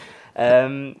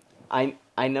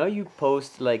 I know you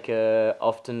post like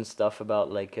often stuff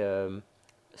about like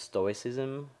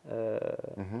stoicism,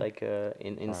 like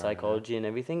in psychology and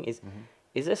everything.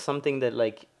 Is there something that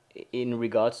like in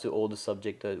regards to all the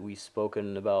subject that we've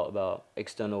spoken about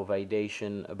external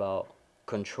validation, about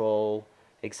control,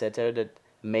 etc., that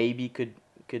maybe could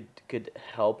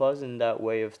help us in that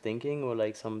way of thinking, or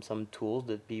like some tools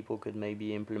that people could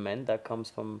maybe implement that comes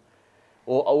from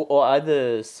or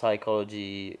other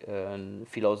psychology and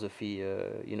philosophy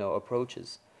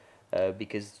approaches,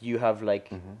 because you have like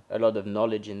a lot of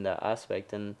knowledge in that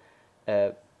aspect, and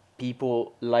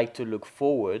people like to look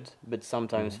forward but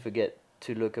sometimes forget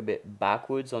to look a bit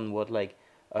backwards on what like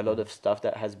a lot of stuff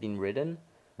that has been written,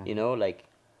 like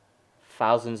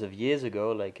thousands of years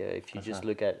ago, like if you just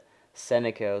look at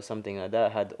Seneca or something like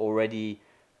that, had already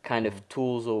kind of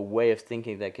tools or way of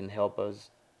thinking that can help us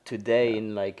today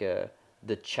in like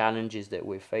the challenges that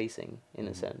we're facing in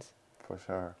a sense. For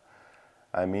sure.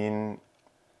 I mean,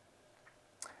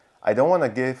 I don't want to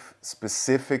give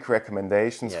specific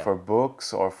recommendations for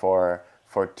books or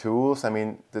for tools. I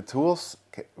mean, the tools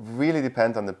really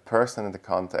depend on the person and the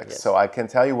context. Yes. So I can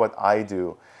tell you what I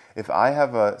do. If I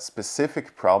have a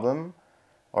specific problem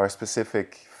or a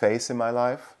specific phase in my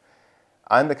life,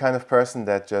 I'm the kind of person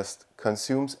that just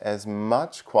consumes as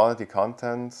much quality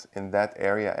content in that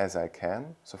area as I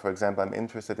can. So for example, I'm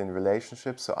interested in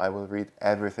relationships, so I will read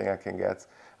everything I can get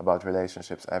about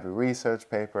relationships, every research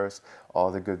papers, all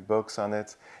the good books on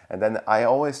it. And then I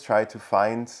always try to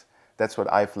find, that's what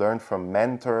I've learned from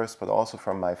mentors, but also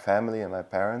from my family and my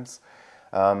parents.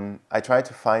 I try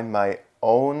to find my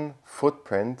own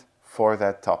footprint for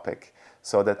that topic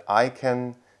so that I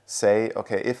can say,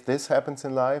 okay, if this happens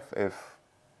in life, if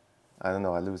I don't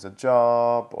know, I lose a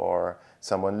job or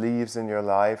someone leaves in your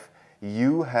life,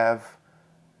 you have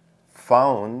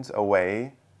found a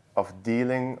way of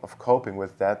dealing, of coping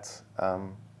with that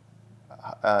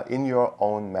in your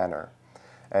own manner.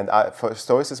 And for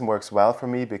Stoicism works well for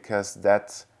me because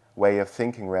that way of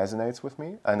thinking resonates with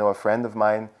me. I know a friend of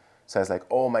mine says like,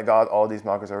 oh my God, all these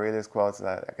Marcus Aurelius quotes,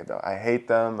 I hate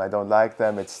them, I don't like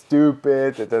them, it's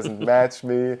stupid, it doesn't match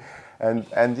me.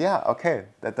 And yeah, okay,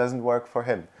 that doesn't work for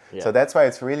him. Yeah. So that's why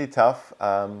it's really tough.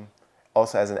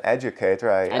 Also, as an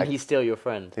educator, he's still your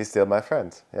friend. He's still my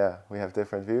friend. Yeah, we have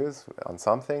different views on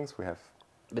some things. We have,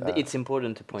 but it's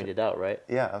important to point it out, right?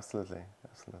 Yeah, absolutely,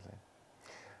 absolutely.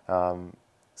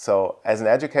 So as an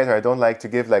educator, I don't like to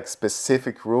give like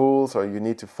specific rules or you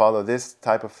need to follow this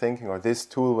type of thinking or this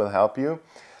tool will help you.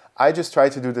 I just try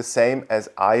to do the same as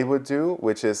I would do,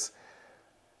 which is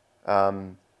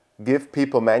give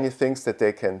people many things that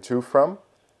they can choose from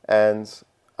and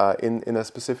in a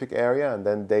specific area, and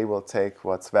then they will take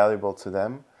what's valuable to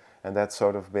them. And that's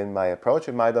sort of been my approach.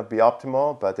 It might not be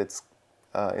optimal, but it's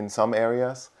in some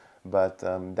areas. But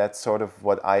that's sort of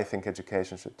what I think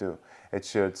education should do. It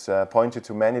should point you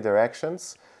to many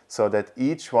directions so that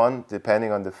each one,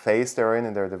 depending on the phase they're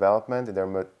in their development, in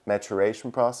their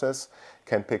maturation process,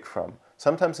 can pick from.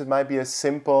 Sometimes it might be a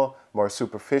simple, more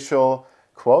superficial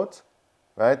quote,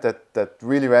 right? That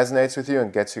really resonates with you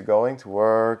and gets you going to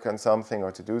work on something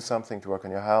or to do something, to work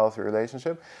on your health, your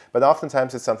relationship. But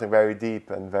oftentimes it's something very deep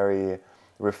and very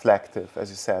reflective, as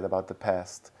you said, about the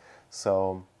past.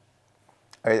 So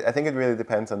I think it really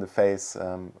depends on the phase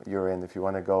you're in. If you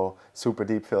want to go super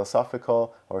deep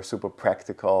philosophical or super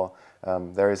practical,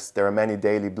 there are many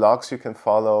daily blogs you can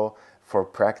follow for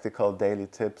practical daily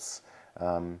tips.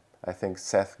 I think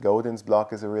Seth Godin's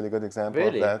blog is a really good example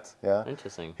Really? of that. Yeah,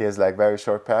 Interesting. he has like very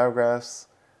short paragraphs,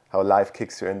 how life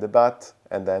kicks you in the butt,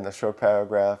 and then a short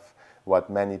paragraph,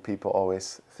 what many people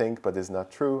always think but is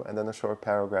not true, and then a short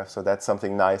paragraph. So that's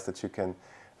something nice that you can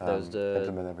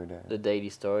implement every day. The Daily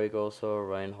Stoic also,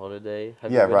 Ryan Holiday.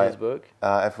 Have Yeah, you read right. his book?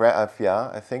 I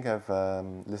think I've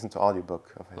listened to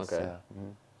audiobook of his. Okay. Yeah.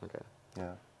 Mm-hmm. Okay.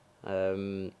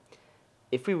 Yeah.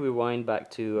 If we rewind back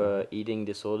to eating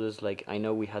disorders, like I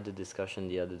know we had a discussion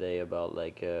the other day about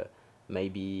like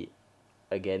maybe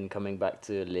again coming back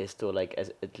to a list or like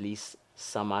at least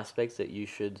some aspects that you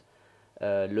should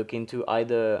look into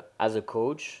either as a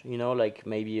coach, you know, like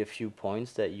maybe a few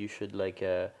points that you should like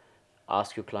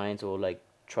ask your clients or like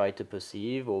try to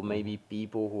perceive, or maybe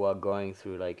people who are going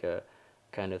through like a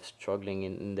kind of struggling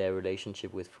in their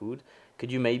relationship with food.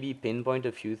 Could you maybe pinpoint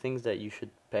a few things that you should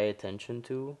pay attention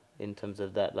to in terms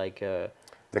of that, like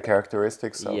The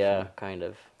characteristics of. yeah, kind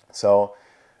of. So,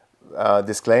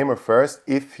 disclaimer first: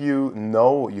 if you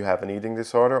know you have an eating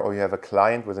disorder or you have a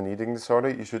client with an eating disorder,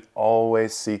 you should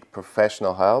always seek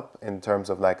professional help in terms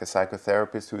of like a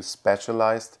psychotherapist who is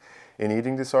specialized in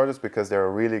eating disorders, because there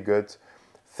are really good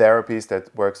therapies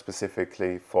that work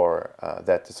specifically for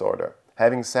that disorder.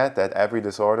 Having said that, every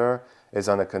disorder is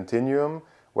on a continuum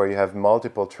where you have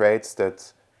multiple traits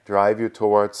that drive you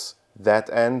towards that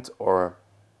end or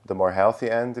the more healthy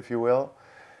end, if you will.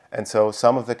 And so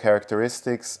some of the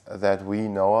characteristics that we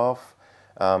know of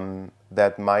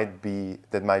that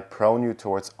might prone you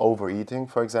towards overeating,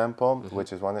 for example,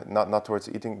 which is one, not towards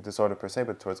eating disorder per se,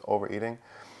 but towards overeating,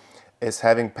 is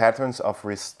having patterns of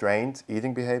restrained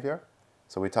eating behavior.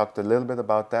 So we talked a little bit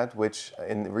about that, which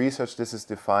in research this is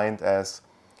defined as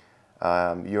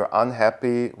you're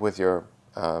unhappy with your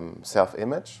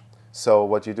self-image. So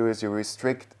what you do is you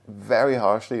restrict very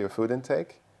harshly your food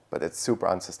intake, but it's super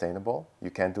unsustainable. You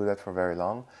can't do that for very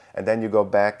long. And then you go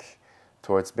back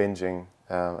towards binging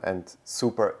and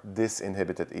super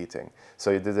disinhibited eating.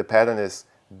 So the pattern is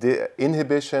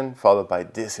inhibition followed by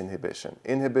disinhibition.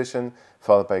 Inhibition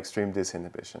followed by extreme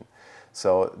disinhibition.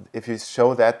 So if you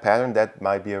show that pattern, that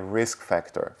might be a risk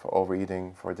factor for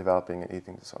overeating, for developing an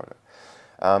eating disorder.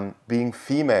 Being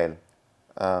female,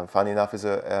 funny enough, is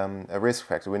a risk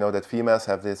factor. We know that females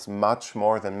have this much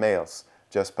more than males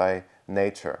just by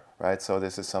nature, right? So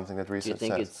this is something that research says. Do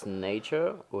you think it's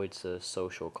nature or it's a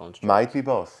social construct? Might be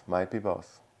both. Might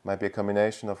be a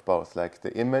combination of both. Like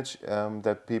the image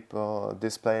that people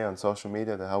display on social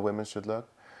media, how women should look.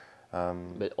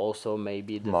 But also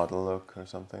maybe the model look or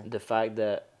something. The fact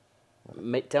that,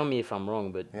 tell me if I'm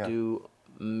wrong, but do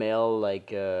male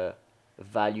like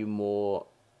value more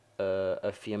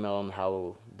a female on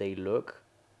how they look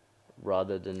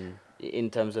rather than in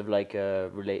terms of like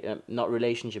not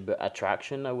relationship but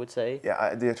attraction, I would say?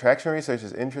 Yeah, the attraction research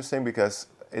is interesting because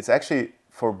it's actually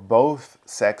for both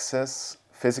sexes,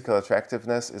 physical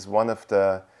attractiveness is one of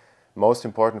the most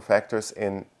important factors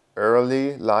in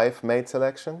early life mate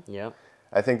selection. Yeah.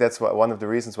 I think that's one of the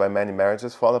reasons why many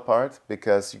marriages fall apart,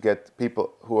 because you get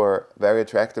people who are very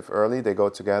attractive early, they go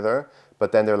together,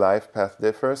 but then their life path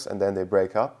differs and then they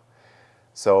break up.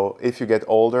 So if you get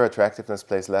older, attractiveness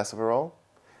plays less of a role,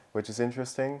 which is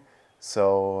interesting.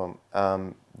 So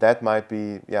that might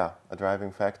be, a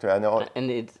driving factor. I know. And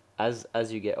it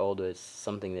as you get older, it's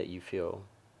something that you feel,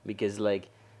 because like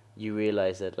you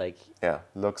realize that like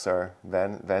looks are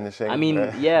vanishing. I mean,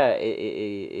 right?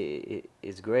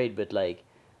 it's great, but like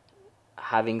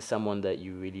having someone that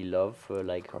you really love for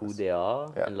like who they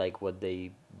are and like what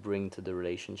they bring to the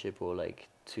relationship or like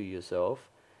to yourself,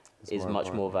 is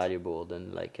much more valuable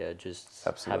than like just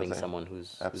having someone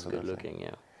who's good looking.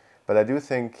 Yeah. But I do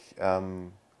think,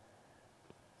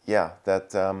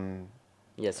 that.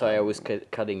 Sorry, I was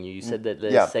cutting you. You said that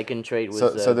the second trait was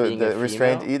being the a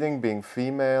restrained female? eating, being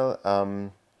female.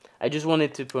 I just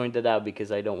wanted to point that out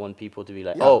because I don't want people to be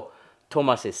like, oh,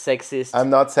 Thomas is sexist. I'm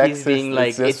not sexist. He's being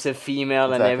like, it's a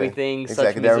female and everything.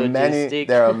 Such misogynistic.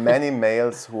 There are many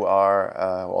males who are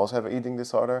who also have an eating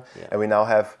disorder, and we now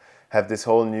have this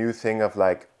whole new thing of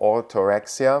like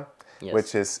orthorexia,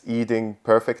 which is eating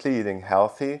perfectly, eating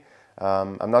healthy.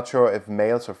 I'm not sure if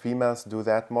males or females do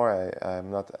that more. I'm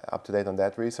not up to date on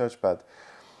that research, but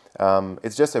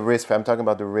it's just a risk. I'm talking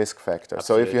about the risk factor.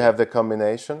 Absolutely. So if you have the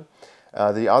combination,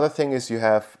 the other thing is you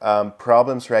have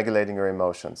problems regulating your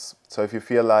emotions. So if you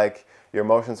feel like your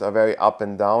emotions are very up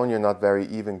and down, you're not very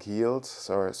even keeled,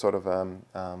 so sort of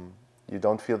you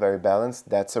don't feel very balanced,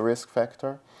 that's a risk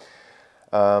factor.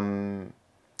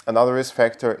 Another risk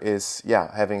factor is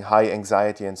having high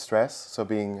anxiety and stress. So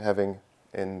having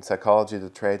in psychology the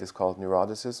trait is called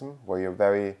neuroticism, where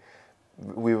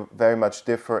we very much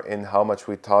differ in how much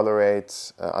we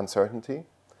tolerate uncertainty.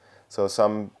 So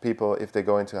some people, if they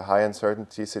go into a high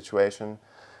uncertainty situation,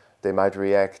 they might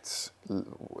react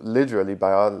literally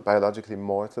biologically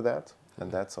more to that,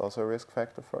 and that's also a risk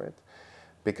factor for it,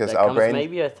 because our brain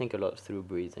maybe I think a lot through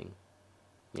breathing,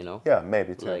 you know. Yeah,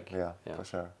 maybe too. Like, for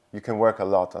sure. You can work a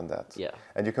lot on that. Yeah.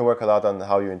 And you can work a lot on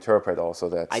how you interpret also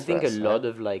that. I think a lot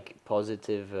of like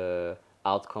positive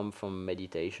outcome from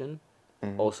meditation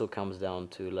also comes down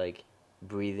to like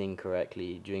breathing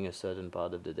correctly during a certain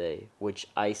part of the day, which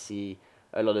I see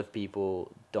a lot of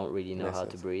people don't really know how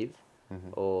to breathe,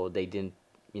 or they don't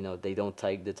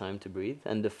take the time to breathe.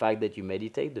 And the fact that you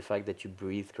meditate, the fact that you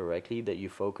breathe correctly, that you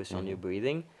focus on your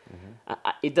breathing,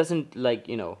 it doesn't like,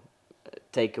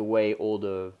 take away all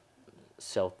the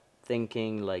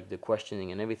self-thinking, like the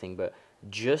questioning and everything, but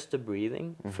just the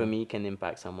breathing for me can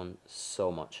impact someone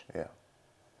so much. Yeah.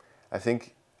 I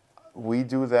think we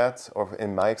do that, or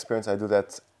in my experience, I do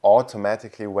that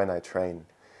automatically when I train.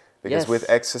 Because with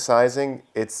exercising,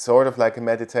 it's sort of like a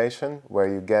meditation where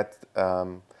you get,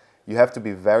 you have to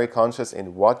be very conscious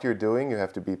in what you're doing, you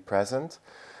have to be present,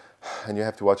 and you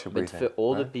have to watch your breathing. But for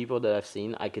all the people that I've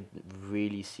seen, I could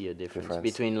really see a difference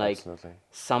between like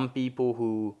some people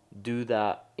who do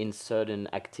that in certain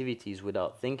activities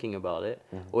without thinking about it,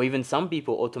 or even some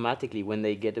people automatically when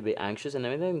they get a bit anxious and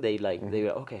everything, they like they're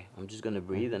like, okay, I'm just gonna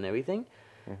breathe and everything,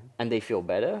 and they feel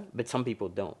better. But some people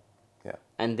don't,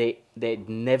 and they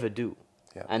never do,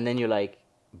 and then you're like,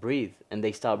 breathe, and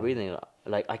they start breathing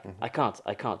like I can't,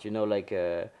 like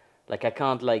I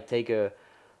can't like take a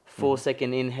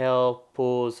 4-second inhale,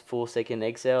 pause, 4-second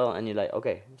exhale, and you're like,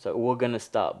 okay, so we're gonna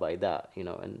start by that,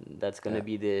 and that's gonna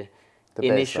be the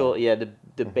initial,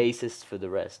 the basis for the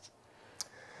rest.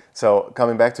 So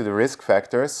coming back to the risk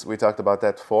factors, we talked about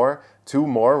that 4. 2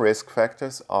 more risk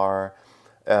factors are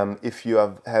if you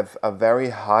have a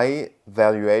very high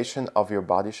valuation of your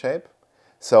body shape.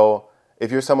 So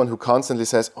if you're someone who constantly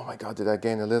says, oh my God, did I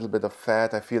gain a little bit of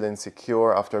fat? I feel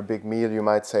insecure after a big meal. You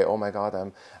might say, oh my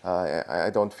God,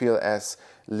 I don't feel as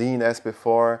lean as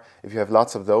before. If you have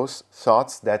lots of those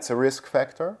thoughts, that's a risk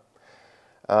factor.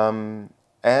 And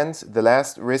the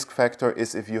last risk factor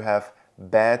is if you have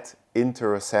bad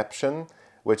interoception,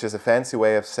 which is a fancy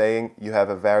way of saying you have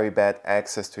a very bad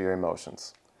access to your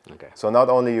emotions. Okay. So not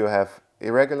only you have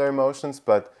irregular emotions,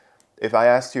 but if I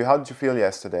asked you, how did you feel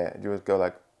yesterday? You would go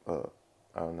like,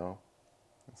 I don't know.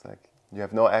 It's like you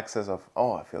have no access of,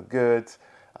 oh, I feel good,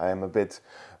 I am a bit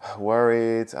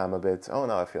worried, I'm a bit, oh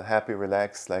no, I feel happy,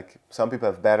 relaxed. Like some people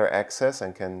have better access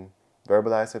and can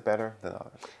verbalize it better than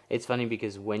others. It's funny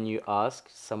because when you ask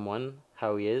someone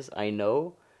how he is, I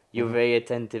know you're very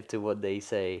attentive to what they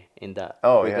say in that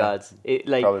regards. Yeah. It,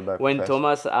 like when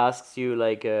Thomas asks you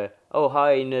like, oh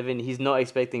hi Nevin, he's not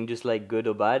expecting just like good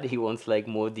or bad. He wants like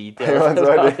more details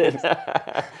about it.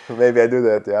 Maybe I do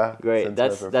that. Yeah. Great.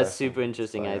 That's super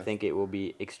interesting. I think it will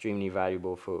be extremely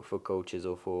valuable for coaches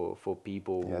or for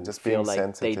people who just feel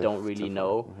like they don't really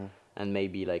know, and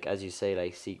maybe like as you say,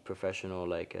 like seek professional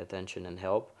like attention and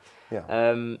help. Yeah.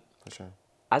 For sure.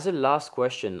 As a last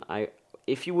question,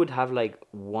 if you would have like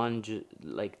one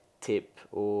like tip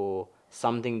or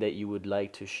something that you would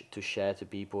like to share to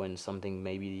people, and something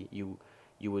maybe you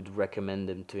would recommend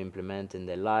them to implement in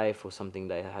their life, or something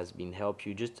that has been helped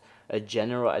you, just a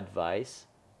general advice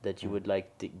that you would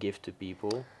like to give to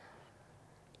people.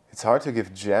 It's hard to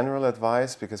give general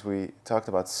advice because we talked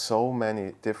about so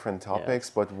many different topics,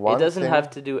 but one it doesn't have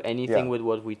to do anything with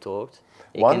what we talked.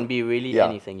 It can be really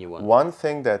anything you want. One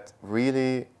thing that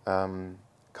really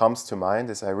comes to mind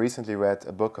is I recently read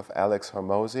a book of Alex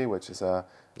Hormozy, which is a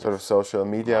sort of social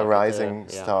media Marketer, rising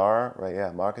star, right?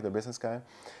 Yeah, marketer, business guy.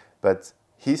 But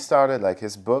he started, like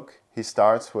his book, he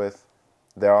starts with,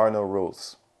 "There are no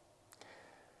rules."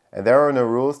 And "there are no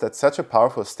rules," that's such a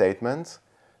powerful statement,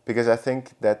 because I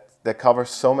think that covers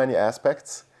so many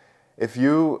aspects. If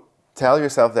you tell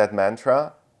yourself that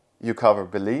mantra, you cover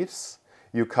beliefs,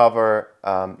 you cover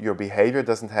your behavior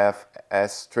doesn't have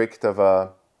as strict of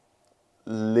a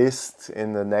list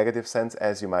in the negative sense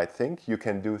as you might think. You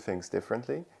can do things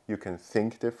differently, you can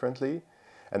think differently,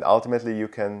 and ultimately you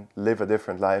can live a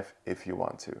different life if you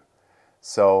want to.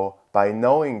 So by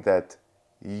knowing that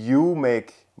you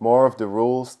make more of the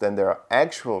rules than there are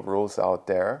actual rules out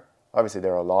there, obviously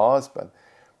there are laws, but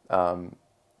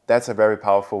that's a very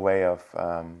powerful way of,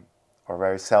 or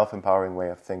very self-empowering way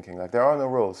of thinking. Like, there are no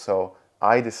rules, so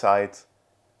I decide,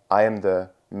 I am the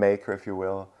maker, if you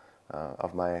will,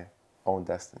 of my own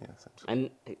destiny, essentially.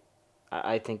 And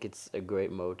I think it's a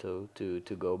great motto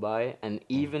to go by. And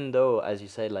even though, as you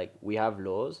said, like, we have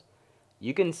laws,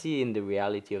 you can see in the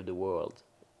reality of the world,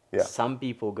 some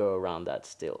people go around that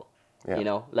still. You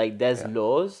know, like, there's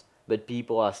laws, but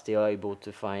people are still able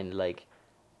to find, like,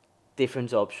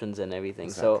 different options and everything.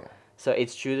 Exactly. So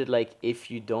it's true that, like, if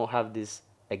you don't have this,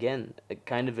 again, a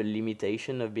kind of a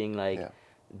limitation of being like,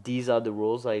 these are the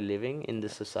rules I living in the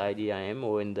society I am,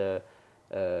 or in the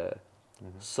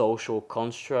social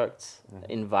construct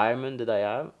environment that I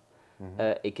have,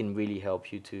 it can really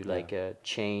help you to like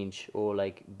change or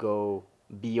like go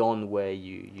beyond where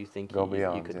you think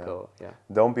you could go. Yeah.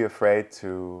 Don't be afraid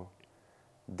to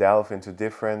delve into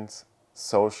different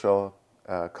social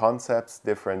concepts,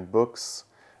 different books,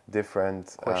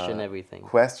 different... Question everything.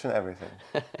 Question everything.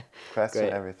 Question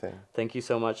Great. Everything. Thank you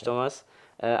so much, Thomas.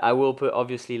 I will put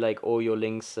obviously like all your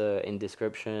links in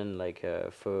description, like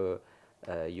for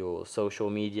your social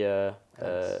media,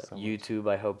 so YouTube.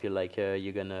 I hope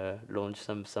you're gonna launch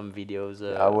some videos.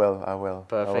 I will.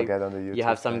 Perfect. I will get on the YouTube. You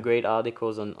have some great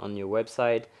articles on your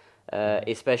website.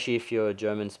 Especially if you're a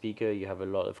German speaker, you have a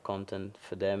lot of content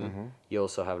for them. You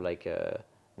also have like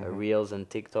Reels and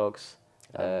TikToks,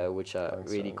 which are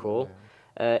really cool.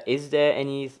 Is there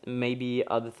any maybe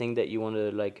other thing that you want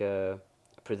to like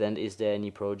present? Is there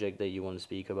any project that you want to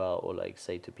speak about or like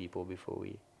say to people before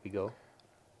we go?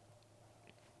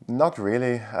 Not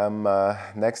really.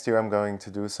 Next year I'm going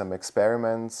to do some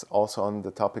experiments also on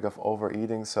the topic of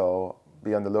overeating, so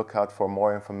be on the lookout for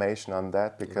more information on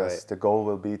that, because the goal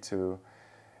will be to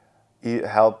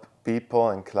help people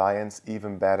and clients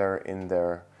even better in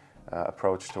their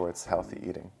approach towards healthy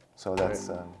eating. So that's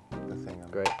the thing.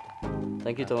 Great.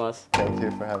 Thank you, Thomas. Thank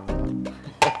you for having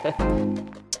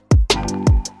me.